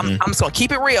 I'm just going to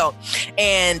keep it real.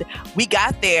 And we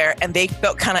got there, and they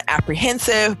felt kind of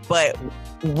apprehensive, but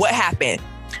what happened?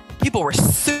 People were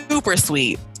super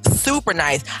sweet, super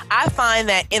nice. I find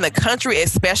that in the country,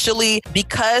 especially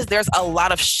because there's a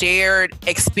lot of shared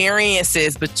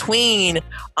experiences between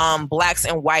Blacks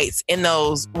and whites in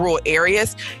those rural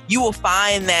areas, you will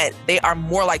find that they are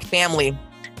more like family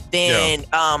than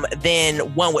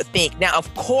one would think. Now,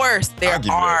 of course, there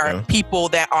are people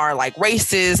that are like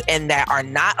racist and that are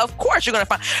not. Of course, you're gonna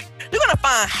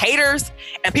find haters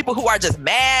and people who are just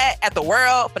mad at the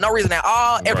world for no reason at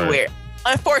all everywhere.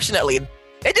 Unfortunately,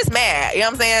 they're just mad, you know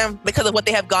what I'm saying? Because of what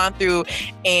they have gone through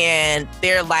and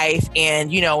their life,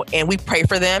 and and we pray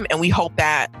for them, and we hope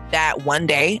that one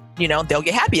day, they'll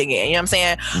get happy again, you know what I'm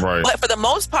saying? Right. But for the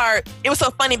most part, it was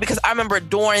so funny because I remember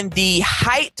during the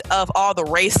height of all the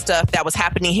race stuff that was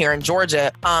happening here in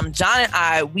Georgia, John and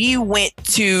I, we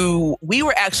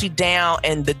were actually down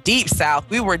in the deep South.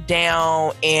 We were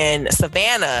down in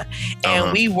Savannah,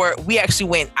 and we actually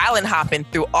went island hopping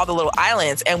through all the little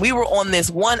islands, and we were on this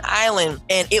one island.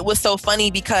 And it was so funny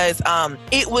because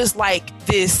it was like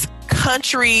this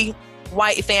country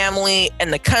white family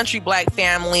and the country Black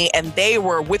family, and they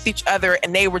were with each other,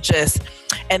 and they were just,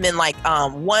 and then like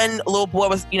one little boy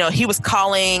was, he was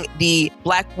calling the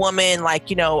Black woman like,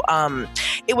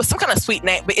 it was some kind of sweet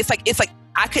name, but it's like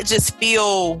I could just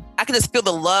feel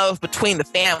the love between the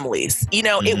families.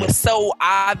 It was so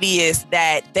obvious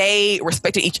that they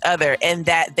respected each other and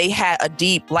that they had a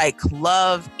deep like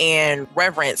love and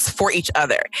reverence for each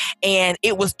other. And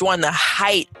it was during the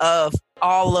height of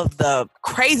all of the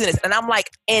craziness. And I'm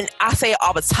like, and I say it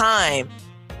all the time,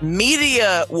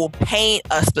 media will paint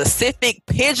a specific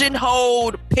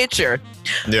pigeonholed picture.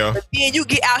 Yeah. But then you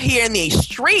get out here in these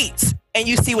streets and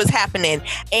you see what's happening.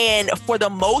 And for the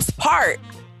most part,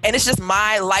 and it's just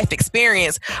my life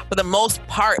experience, for the most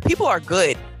part, people are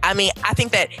good. I mean, I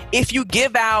think that if you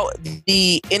give out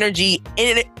the energy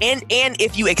and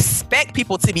if you expect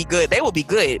people to be good, they will be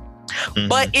good. Mm-hmm.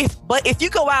 But if you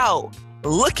go out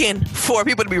looking for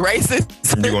people to be racist,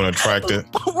 you're going to attract it.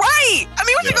 Right. I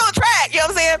mean, what you going to attract? You know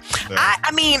what I'm saying? Yeah.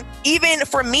 I mean, even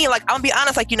for me, like, I'm going to be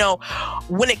honest, like,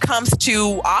 when it comes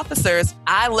to officers,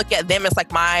 I look at them as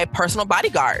like my personal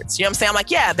bodyguards. You know what I'm saying? I'm like,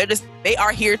 yeah, they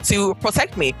are here to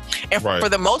protect me. And for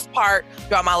the most part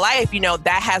throughout my life,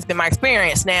 that has been my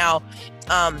experience. Now,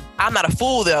 I'm not a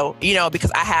fool though,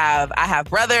 because I have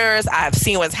brothers. I have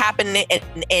seen what's happening, and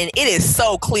it is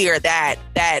so clear that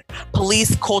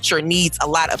police culture needs a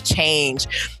lot of change,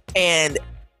 and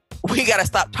we got to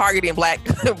stop targeting black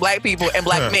people and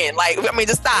Black men. Like, I mean,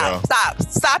 just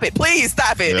stop it, please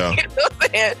stop it. Yeah. You know what I'm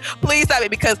saying? Please stop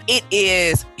it, because it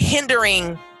is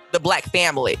hindering the Black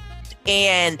family,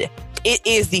 and it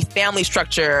is the family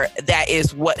structure that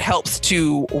is what helps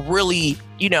to really,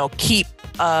 keep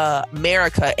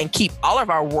America and keep all of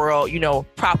our world,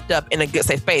 propped up in a good,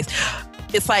 safe space.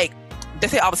 It's like they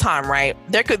say all the time, right?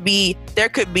 There could be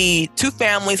two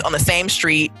families on the same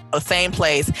street, the same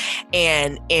place,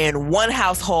 and in one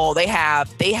household they have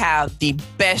the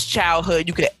best childhood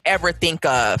you could ever think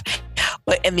of,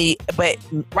 but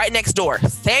right next door,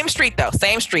 same street,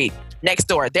 next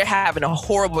door, they're having a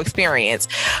horrible experience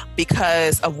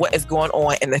because of what is going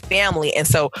on in the family. And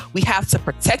so we have to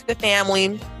protect the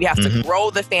family, we have to grow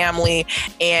the family,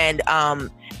 and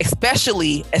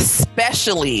especially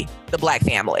the Black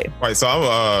family. Right. So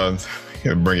I'm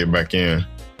gonna bring it back in.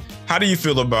 How do you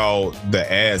feel about the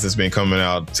ads that's been coming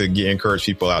out to encourage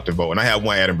people out to vote? And I have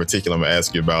one ad in particular I'm gonna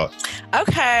ask you about.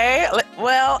 Okay.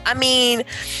 Well, I mean,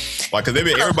 like, because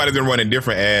everybody's been running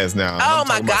different ads now. Oh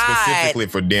my God! Specifically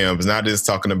for Dems, not just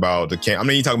talking about you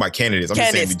talking about candidates. I'm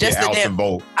just saying to get out to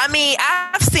vote. I mean,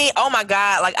 I've seen. Oh my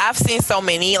God! Like, I've seen so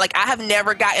many. Like, I have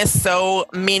never gotten so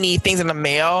many things in the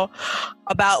mail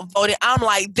about voting. I'm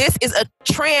like, this is a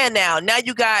trend now. Now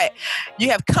you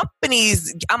have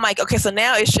companies. I'm like, okay, so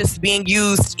now it's just being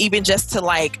used even just to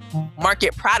like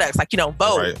market products, like, vote. Right.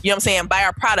 You know what I'm saying? Buy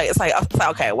our product. It's like,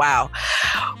 okay, wow,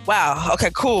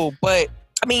 okay, cool. But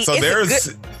I mean, so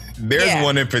there's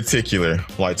one in particular,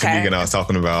 like Tamika and I was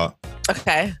talking about.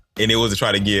 Okay. And it was to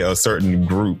try to get a certain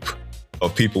group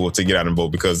of people to get out and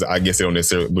vote, because I guess they don't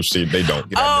necessarily, they don't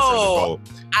get out and vote.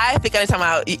 I think I'm talking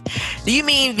about, do you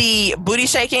mean the booty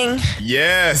shaking?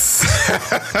 Yes.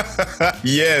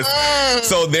 Yes.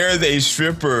 So there's a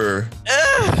stripper,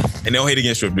 and they don't hate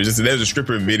against strippers. There's a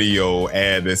stripper video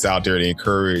ad that's out there to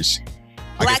encourage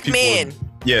Black men.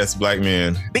 Yes, Black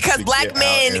men. Because Black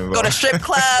men go to strip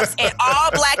clubs, and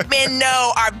all Black men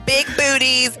know are big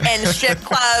booties and strip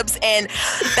clubs. And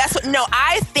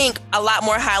I think a lot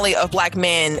more highly of Black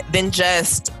men than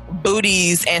just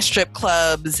booties and strip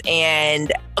clubs.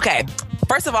 And okay,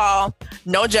 first of all,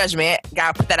 no judgment.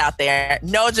 Gotta put that out there.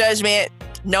 No judgment.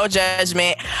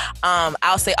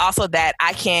 I'll say also that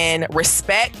I can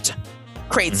respect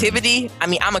creativity. I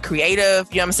mean, I'm a creative,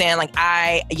 you know what I'm saying? Like,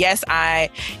 I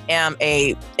am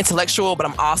a intellectual, but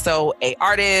I'm also a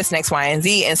artist, X, Y, and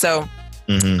Z. And so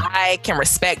I can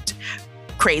respect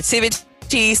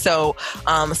creativity. So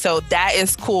that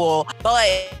is cool.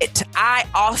 But I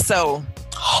also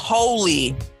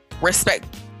wholly respect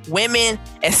women,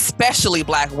 especially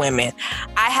Black women.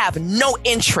 I have no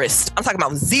interest. I'm talking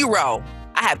about zero.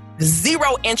 I have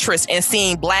zero interest in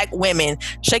seeing Black women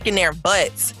shaking their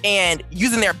butts and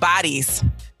using their bodies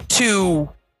to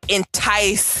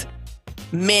entice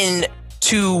men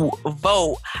to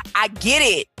vote. I get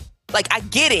it. I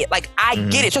get it.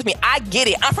 Trust me, I get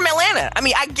it. I'm from Atlanta. I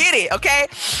mean, I get it, okay?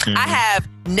 I have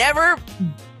never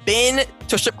been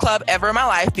to a strip club ever in my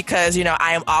life because,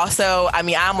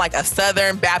 I'm like a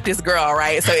Southern Baptist girl,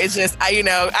 right? So it's just, I don't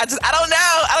know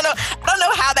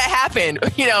how that happened,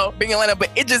 being in Atlanta,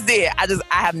 but it just did. I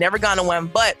have never gone to one.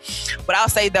 But what I'll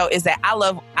say though is that I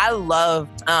love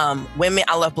women.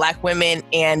 I love Black women,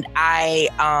 and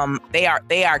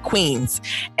they are queens,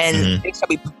 and they shall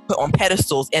be put on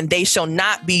pedestals, and they shall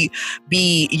not be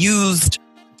used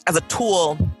as a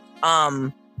tool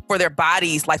for their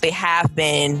bodies like they have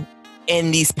been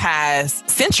in these past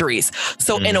centuries.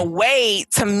 So in a way,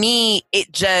 to me, it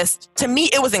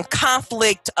was in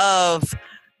conflict of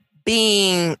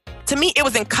woman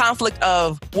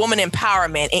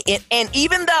empowerment. And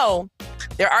even though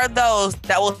there are those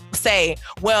that will say,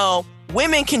 well,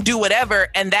 women can do whatever,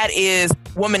 and that is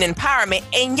woman empowerment.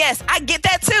 And yes, I get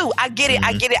that too. I get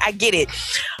it.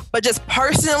 But just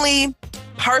personally,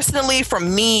 for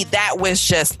me, that was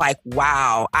just like,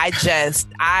 wow. I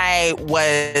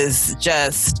was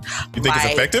just. You think it's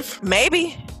effective?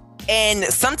 Maybe. And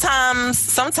sometimes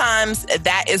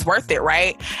that is worth it,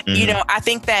 right? I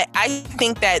think that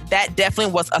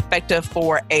definitely was effective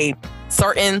for a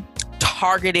certain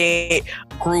targeted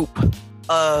group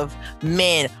of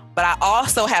men. But I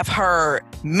also have heard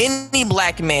many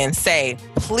Black men say,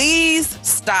 please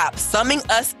stop summing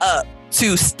us up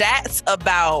to stats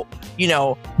about,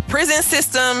 prison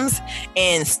systems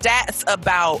and stats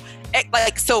about,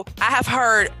 so I have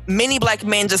heard many Black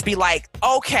men just be like,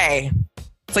 okay,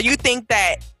 so you think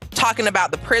that talking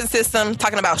about the prison system,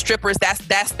 talking about strippers, that's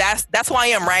who I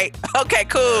am, right? Okay,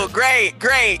 cool, great.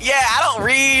 Yeah, I don't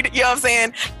read, you know what I'm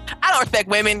saying? I don't respect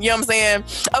women, you know what I'm saying?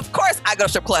 Of course I go to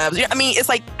strip clubs. I mean, it's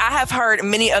like, I have heard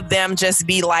many of them just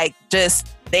be like,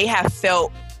 they have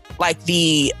felt like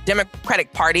the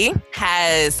Democratic Party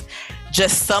has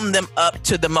just summed them up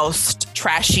to the most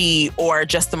trashy or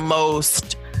just the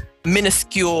most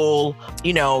minuscule,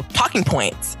 talking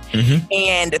points.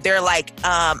 And they're like,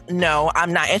 no,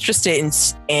 I'm not interested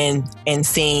in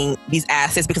seeing these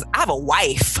assets because I have a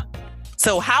wife.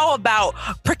 So how about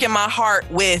pricking my heart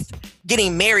with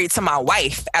getting married to my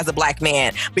wife as a Black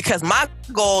man? Because my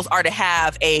goals are to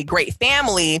have a great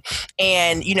family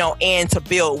and, you know, and to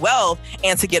build wealth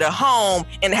and to get a home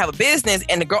and to have a business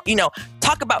and to grow, you know,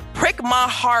 talk about prick my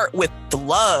heart with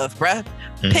love, bruh.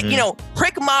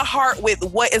 Prick my heart with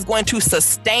what is going to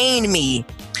sustain me,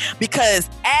 because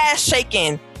ass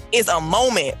shaking is a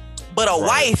moment, but a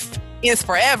wife is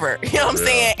forever. You know what I'm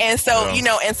saying? And so, you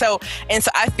know, and so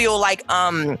I feel like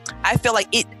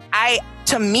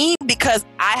to me, because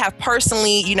I have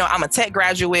personally, you know, I'm a tech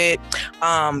graduate.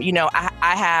 You know,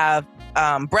 I have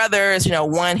brothers, you know,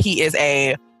 one, he is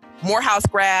a Morehouse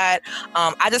grad.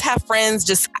 I just have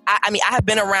friends, I mean, I have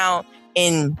been around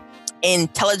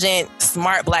intelligent,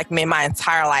 smart Black men my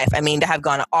entire life. I mean, they have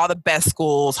gone to all the best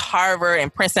schools, Harvard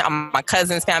and Princeton, my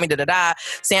cousin's family,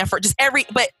 Stanford,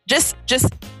 just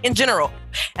in general.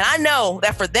 And I know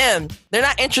that for them, they're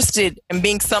not interested in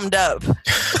being summed up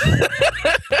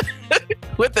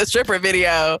with the stripper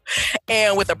video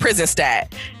and with a prison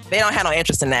stat. They don't have no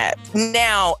interest in that.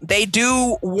 Now, they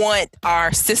do want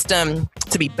our system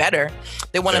to be better.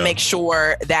 They want to make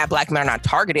sure that Black men are not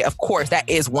targeted. Of course, that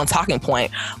is one talking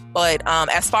point. But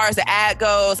as far as the ad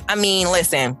goes, I mean,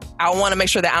 listen, I want to make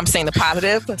sure that I'm saying the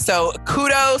positive. So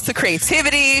kudos to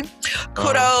creativity.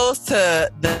 Kudos to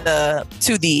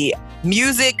the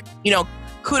music. You know,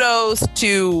 kudos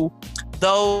to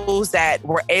those that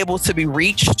were able to be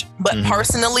reached. But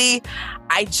personally,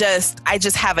 I just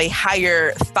have a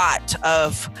higher thought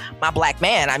of my Black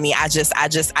man. I mean, I just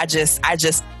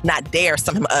not dare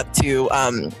sum him up to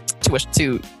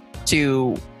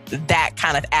that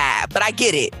kind of ad. But I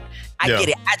get it. I get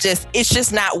it. It's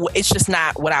just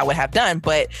not what I would have done.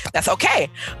 But that's okay,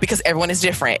 because everyone is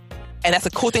different, and that's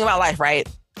a cool thing about life, right?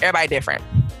 Everybody different.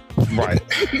 Right.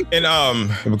 And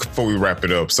before we wrap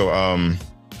it up, so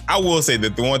I will say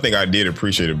that the one thing I did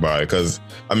appreciate about it, because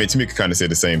I mean, Tamika kind of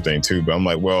said the same thing too, but I'm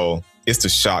like, well, it's the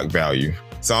shock value.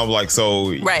 So I'm like,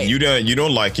 you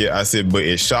don't like it. I said, but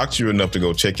it shocked you enough to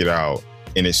go check it out,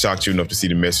 and it shocked you enough to see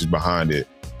the message behind it.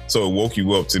 So it woke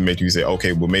you up to make you say,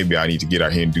 okay, well, maybe I need to get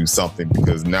out here and do something,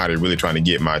 because now they're really trying to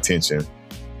get my attention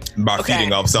by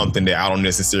feeding off something that I don't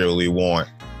necessarily want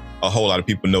a whole lot of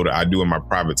people know that I do in my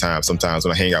private time sometimes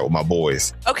when I hang out with my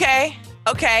boys. Okay.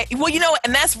 Well, you know what?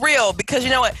 And that's real, because you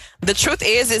know what? The truth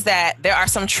is that there are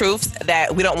some truths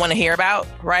that we don't want to hear about,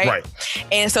 right?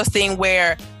 And so seeing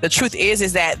where the truth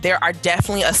is that there are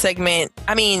definitely a segment.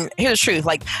 I mean, here's the truth.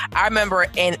 Like, I remember,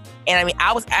 and I mean,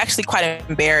 I was actually quite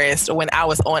embarrassed when I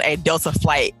was on a Delta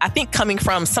flight, I think coming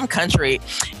from some country,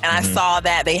 and I saw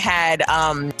that they had,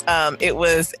 it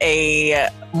was a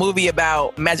movie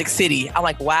about Magic City. I'm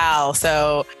like, wow.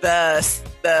 So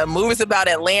the movies about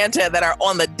Atlanta that are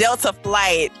on the Delta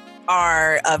flight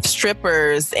are of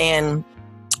strippers, and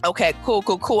okay,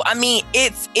 cool. I mean,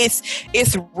 it's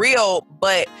real,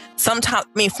 but sometimes,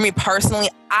 I mean, for me personally,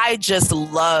 I just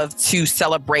love to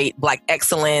celebrate Black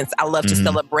excellence. I love to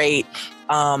celebrate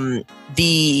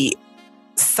the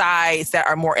sides that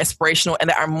are more inspirational and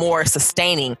that are more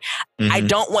sustaining. I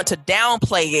don't want to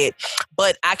downplay it,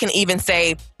 but I can even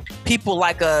say people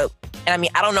like and I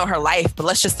mean, I don't know her life, but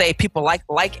let's just say people like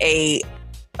a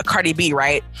Cardi B,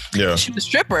 right? Yeah. She was a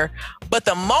stripper, but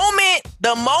the moment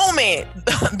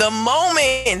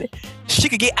she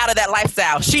could get out of that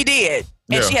lifestyle, she did.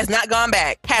 And she has not gone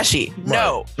back, has she?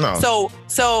 Right. No.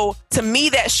 So to me,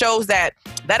 that shows that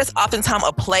is oftentimes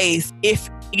a place, if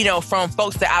you know, from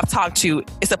folks that I've talked to,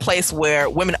 it's a place where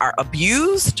women are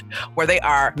abused, where they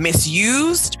are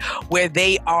misused, where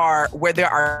there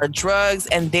are drugs,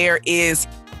 and there is,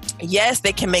 yes,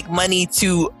 they can make money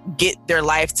to get their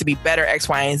life to be better, X,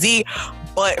 Y, and Z.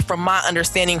 But from my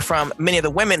understanding from many of the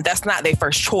women, that's not their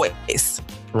first choice.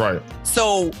 Right.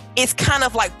 So it's kind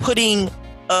of like putting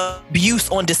abuse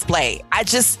on display. I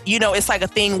just, you know, it's like a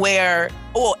thing where,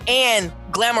 and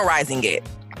glamorizing it.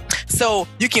 So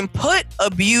you can put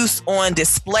abuse on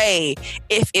display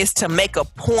if it's to make a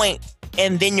point,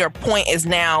 and then your point is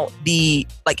now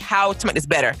how to make this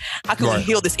better. How can we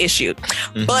heal this issue?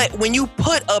 But when you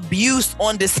put abuse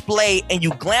on display and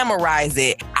you glamorize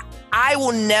it, I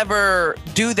will never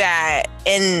do that.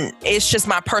 And it's just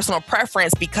my personal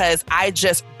preference, because I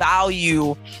just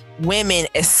value women,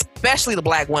 especially the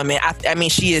Black women. I mean,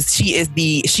 she is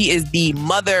the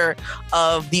mother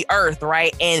of the earth,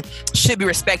 right? And should be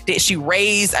respected. She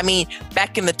raised, I mean,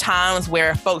 back in the times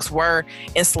where folks were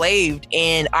enslaved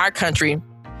in our country,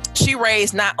 she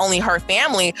raised not only her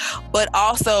family, but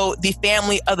also the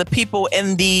family of the people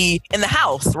in the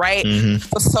house, right?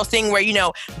 So thing where,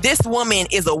 this woman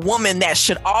is a woman that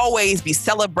should always be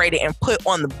celebrated and put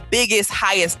on the biggest,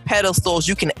 highest pedestals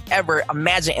you can ever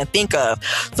imagine and think of.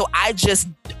 So I just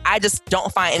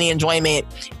don't find any enjoyment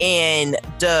in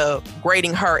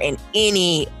degrading her in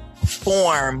any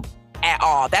form at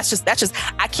all. That's just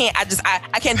I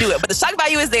can't do it. But the shock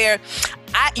value is there.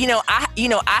 I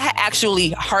had actually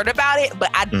heard about it, but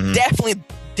I definitely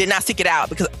did not seek it out,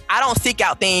 because I don't seek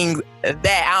out things that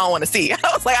I don't want to see. I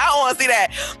was like, I don't want to see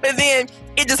that. But then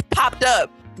it just popped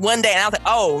up one day and I was like,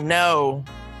 oh no.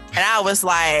 And I was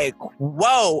like,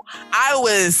 whoa. I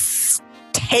was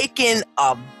taken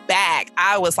aback.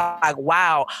 I was like,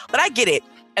 wow. But I get it.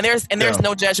 And there's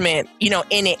no judgment, in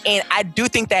it. And I do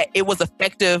think that it was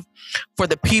effective for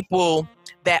the people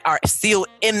that are still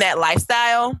in that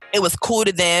lifestyle. It was cool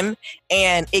to them,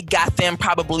 and it got them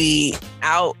probably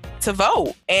out to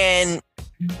vote. And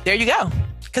there you go.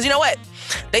 Because you know what?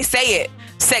 They say it,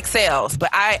 sex sells. But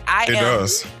it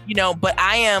does. But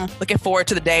I am looking forward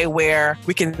to the day where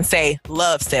we can say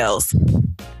love sells.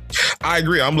 I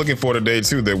agree. I'm looking for the day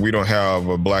too that we don't have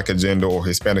a Black agenda or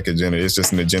Hispanic agenda. It's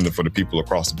just an agenda for the people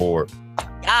across the board.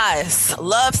 Yes,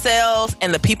 love sells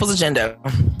and the people's agenda.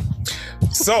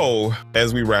 So,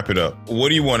 as we wrap it up, what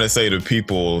do you want to say to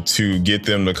people to get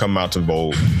them to come out to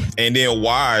vote? And then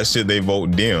why should they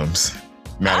vote Dems,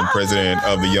 Madam President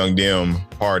of the Young Dem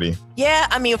Party? Yeah,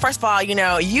 I mean, first of all,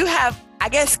 you have, I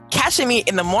guess, catching me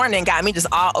in the morning got me just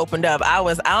all opened up. I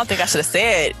don't think I should have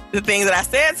said the things that I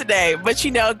said today, but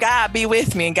God be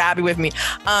with me and God be with me.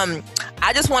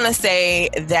 I just want to say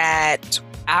that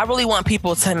I really want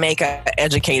people to make an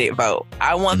educated vote.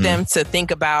 I want them to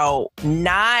think about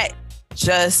not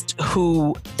just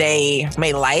who they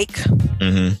may like.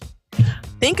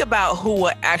 Think about who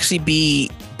will actually be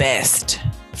best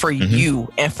for you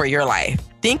and for your life.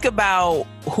 Think about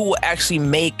who will actually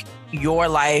make your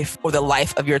life or the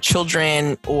life of your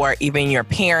children or even your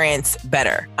parents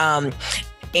better. And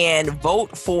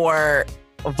vote for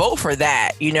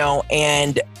that,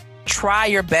 and try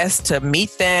your best to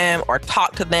meet them or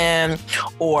talk to them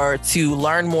or to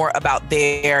learn more about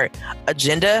their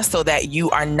agenda, so that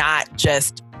you are not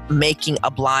just making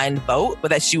a blind vote, but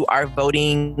that you are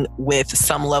voting with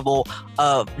some level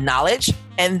of knowledge.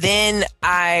 And then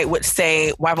I would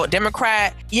say, why vote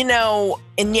Democrat?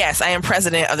 And yes, I am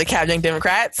president of the Dekalb Young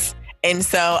Democrats. And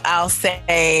so I'll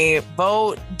say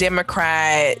vote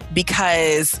Democrat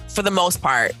because, for the most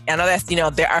part, I know that's,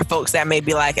 there are folks that may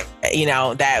be like,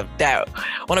 that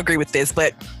won't agree with this,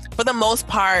 but for the most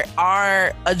part,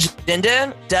 our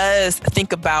agenda does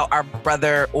think about our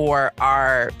brother or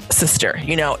our sister.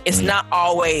 It's not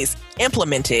always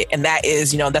implemented. And that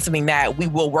is, that's something that we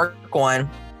will work on.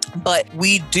 But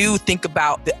we do think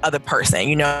about the other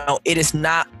person. It is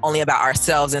not only about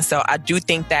ourselves. And so I do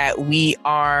think that we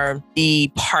are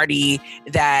the party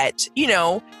that,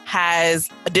 has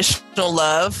additional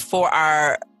love for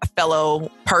our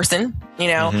fellow person,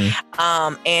 and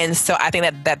so I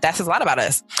think that says a lot about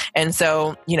us. And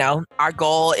so, our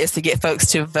goal is to get folks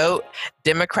to vote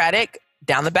Democratic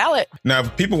down the ballot. Now,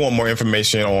 if people want more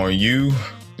information on you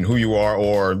and who you are,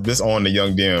 or just on the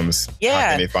Young Dems, how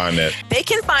can they find that? They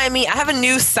can find me. I have a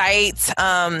new site.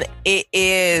 It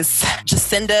is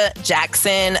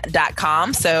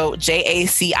JacindaJackson.com. So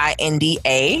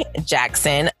JACINDA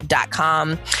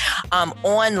Jackson.com.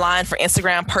 Online for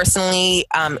Instagram, personally,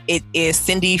 it is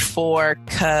Cindy for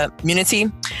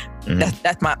Community.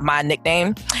 That's my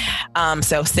nickname.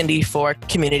 So Cindy for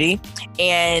Community.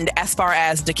 And as far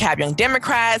as Dekalb Young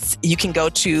Democrats, you can go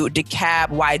to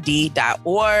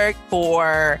decabyd.org.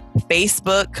 For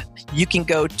Facebook, you can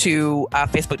go to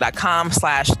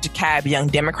facebook.com/Dekalb Young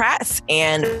Democrats.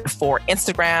 And for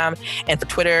Instagram and for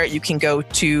Twitter, you can go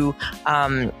to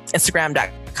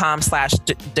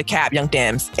Instagram.com/Dekalb Young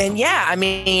Dems. And yeah, I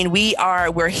mean,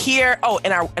 we're here. Oh,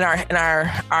 and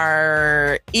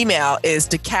our email is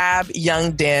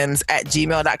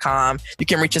decabyoungdems@gmail.com. You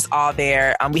can reach us all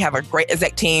there. We have a great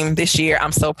exec team this year.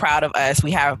 I'm so proud of us.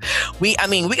 We got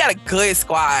a good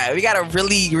squad. We got a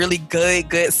really, really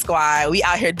good squad. We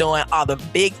out here doing all the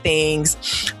big things.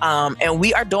 And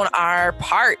we are doing our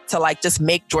part to just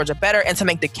make Georgia better and to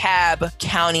make DeKalb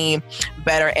County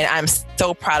better. And I'm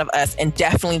so proud of us, and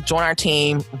definitely join our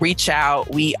team. Reach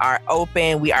out. We are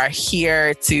open. We are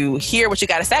here to hear what you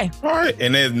got to say. All right.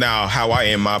 And then now how I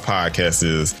end my podcast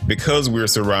is, because we're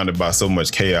surrounded by so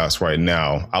much chaos right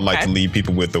now, I like to leave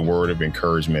people with a word of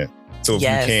encouragement. So if you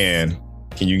can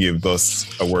you give us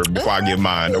a word before I give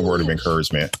mine, a word of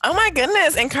encouragement? Oh my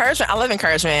goodness. Encouragement. I love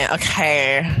encouragement.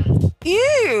 Okay.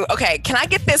 Ew. Okay, can I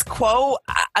get this quote?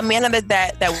 I mean,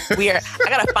 that weird. I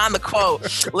gotta find the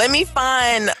quote. Let me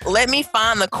find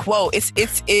the quote.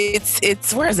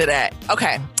 It's where is it at?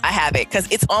 Okay, I have it because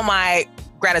it's on my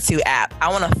gratitude app. I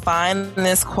want to find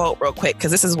this quote real quick because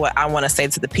this is what I want to say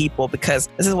to the people, because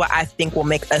this is what I think will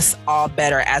make us all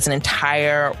better as an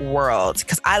entire world.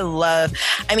 Because I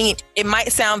mean, it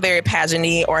might sound very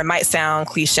pageant-y or it might sound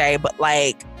cliche, but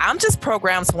like, I'm just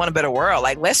programmed to want a better world.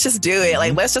 Like, let's just do it.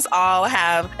 Like, let's just all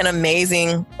have an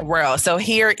amazing world. So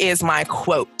here is my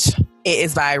quote. It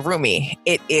is by Rumi.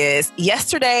 It is,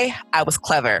 yesterday I was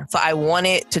clever, so I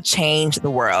wanted to change the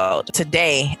world.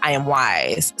 Today I am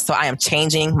wise, so I am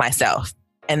changing myself.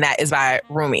 And that is by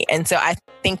Rumi. And so I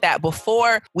think that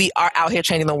before we are out here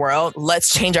changing the world,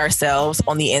 let's change ourselves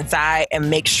on the inside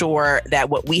and make sure that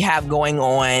what we have going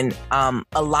on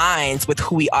aligns with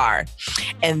who we are.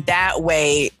 And that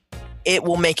way it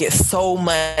will make it so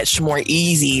much more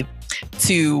easy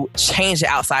to change the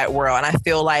outside world. And I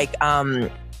feel like,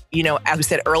 you know, as we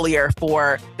said earlier,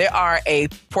 there are a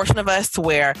portion of us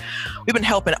where we've been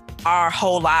helping our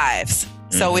whole lives.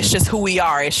 So it's just who we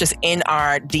are. It's just in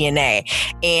our DNA.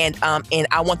 And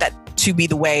I want that to be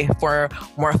the way for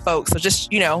more folks. So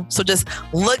just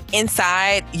look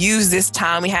inside, use this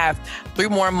time. We have 3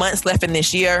 more months left in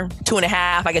this year, 2.5,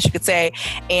 I guess you could say,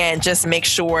 and just make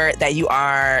sure that you're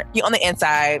on the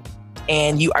inside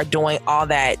and you are doing all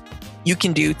that you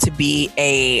can do to be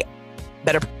a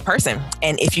better person.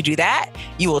 And if you do that,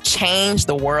 you will change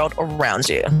the world around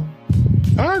you.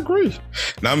 I agree.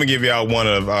 Now I'm gonna give y'all one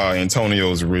of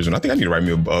Antonio's original. I think I need to write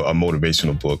me a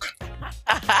motivational book.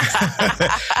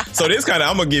 So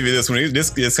I'm gonna give you this one.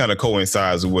 This kind of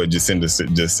coincides with what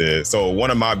Jacinda just said. So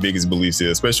one of my biggest beliefs is,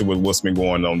 especially with what's been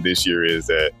going on this year, is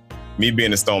that me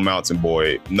being a Stone Mountain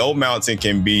boy, no mountain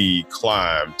can be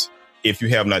climbed if you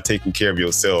have not taken care of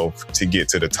yourself to get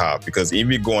to the top. Because if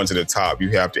you're going to the top,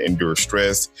 you have to endure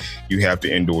stress, you have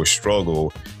to endure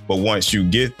struggle. But once you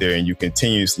get there and you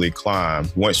continuously climb,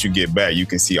 once you get back, you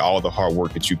can see all the hard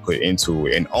work that you put into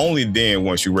it. And only then,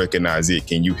 once you recognize it,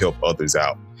 can you help others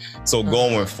out. So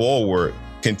going forward,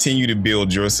 continue to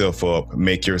build yourself up,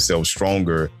 make yourself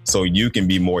stronger so you can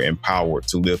be more empowered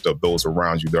to lift up those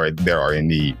around you that are in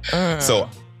need. So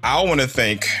I want to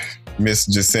thank Miss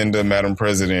Jacinda, Madam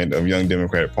President of Young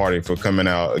Democratic Party, for coming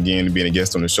out again and being a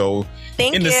guest on the show.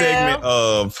 Thank you. In the segment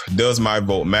of Does My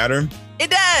Vote Matter? It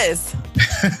does.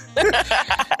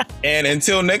 And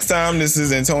until next time, this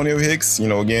is Antonio Hicks,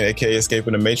 again, aka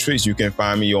Escaping the Matrix. You can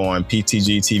find me on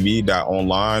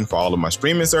ptgtv.online for all of my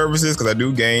streaming services, because I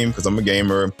do game, because I'm a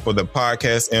gamer, for the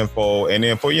podcast info, and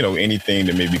then for, anything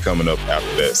that may be coming up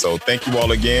after that. So thank you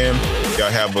all again. Y'all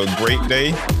have a great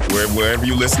day wherever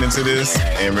you're listening to this.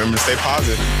 And remember to stay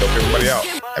positive. Help everybody out.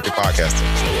 Happy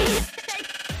podcasting.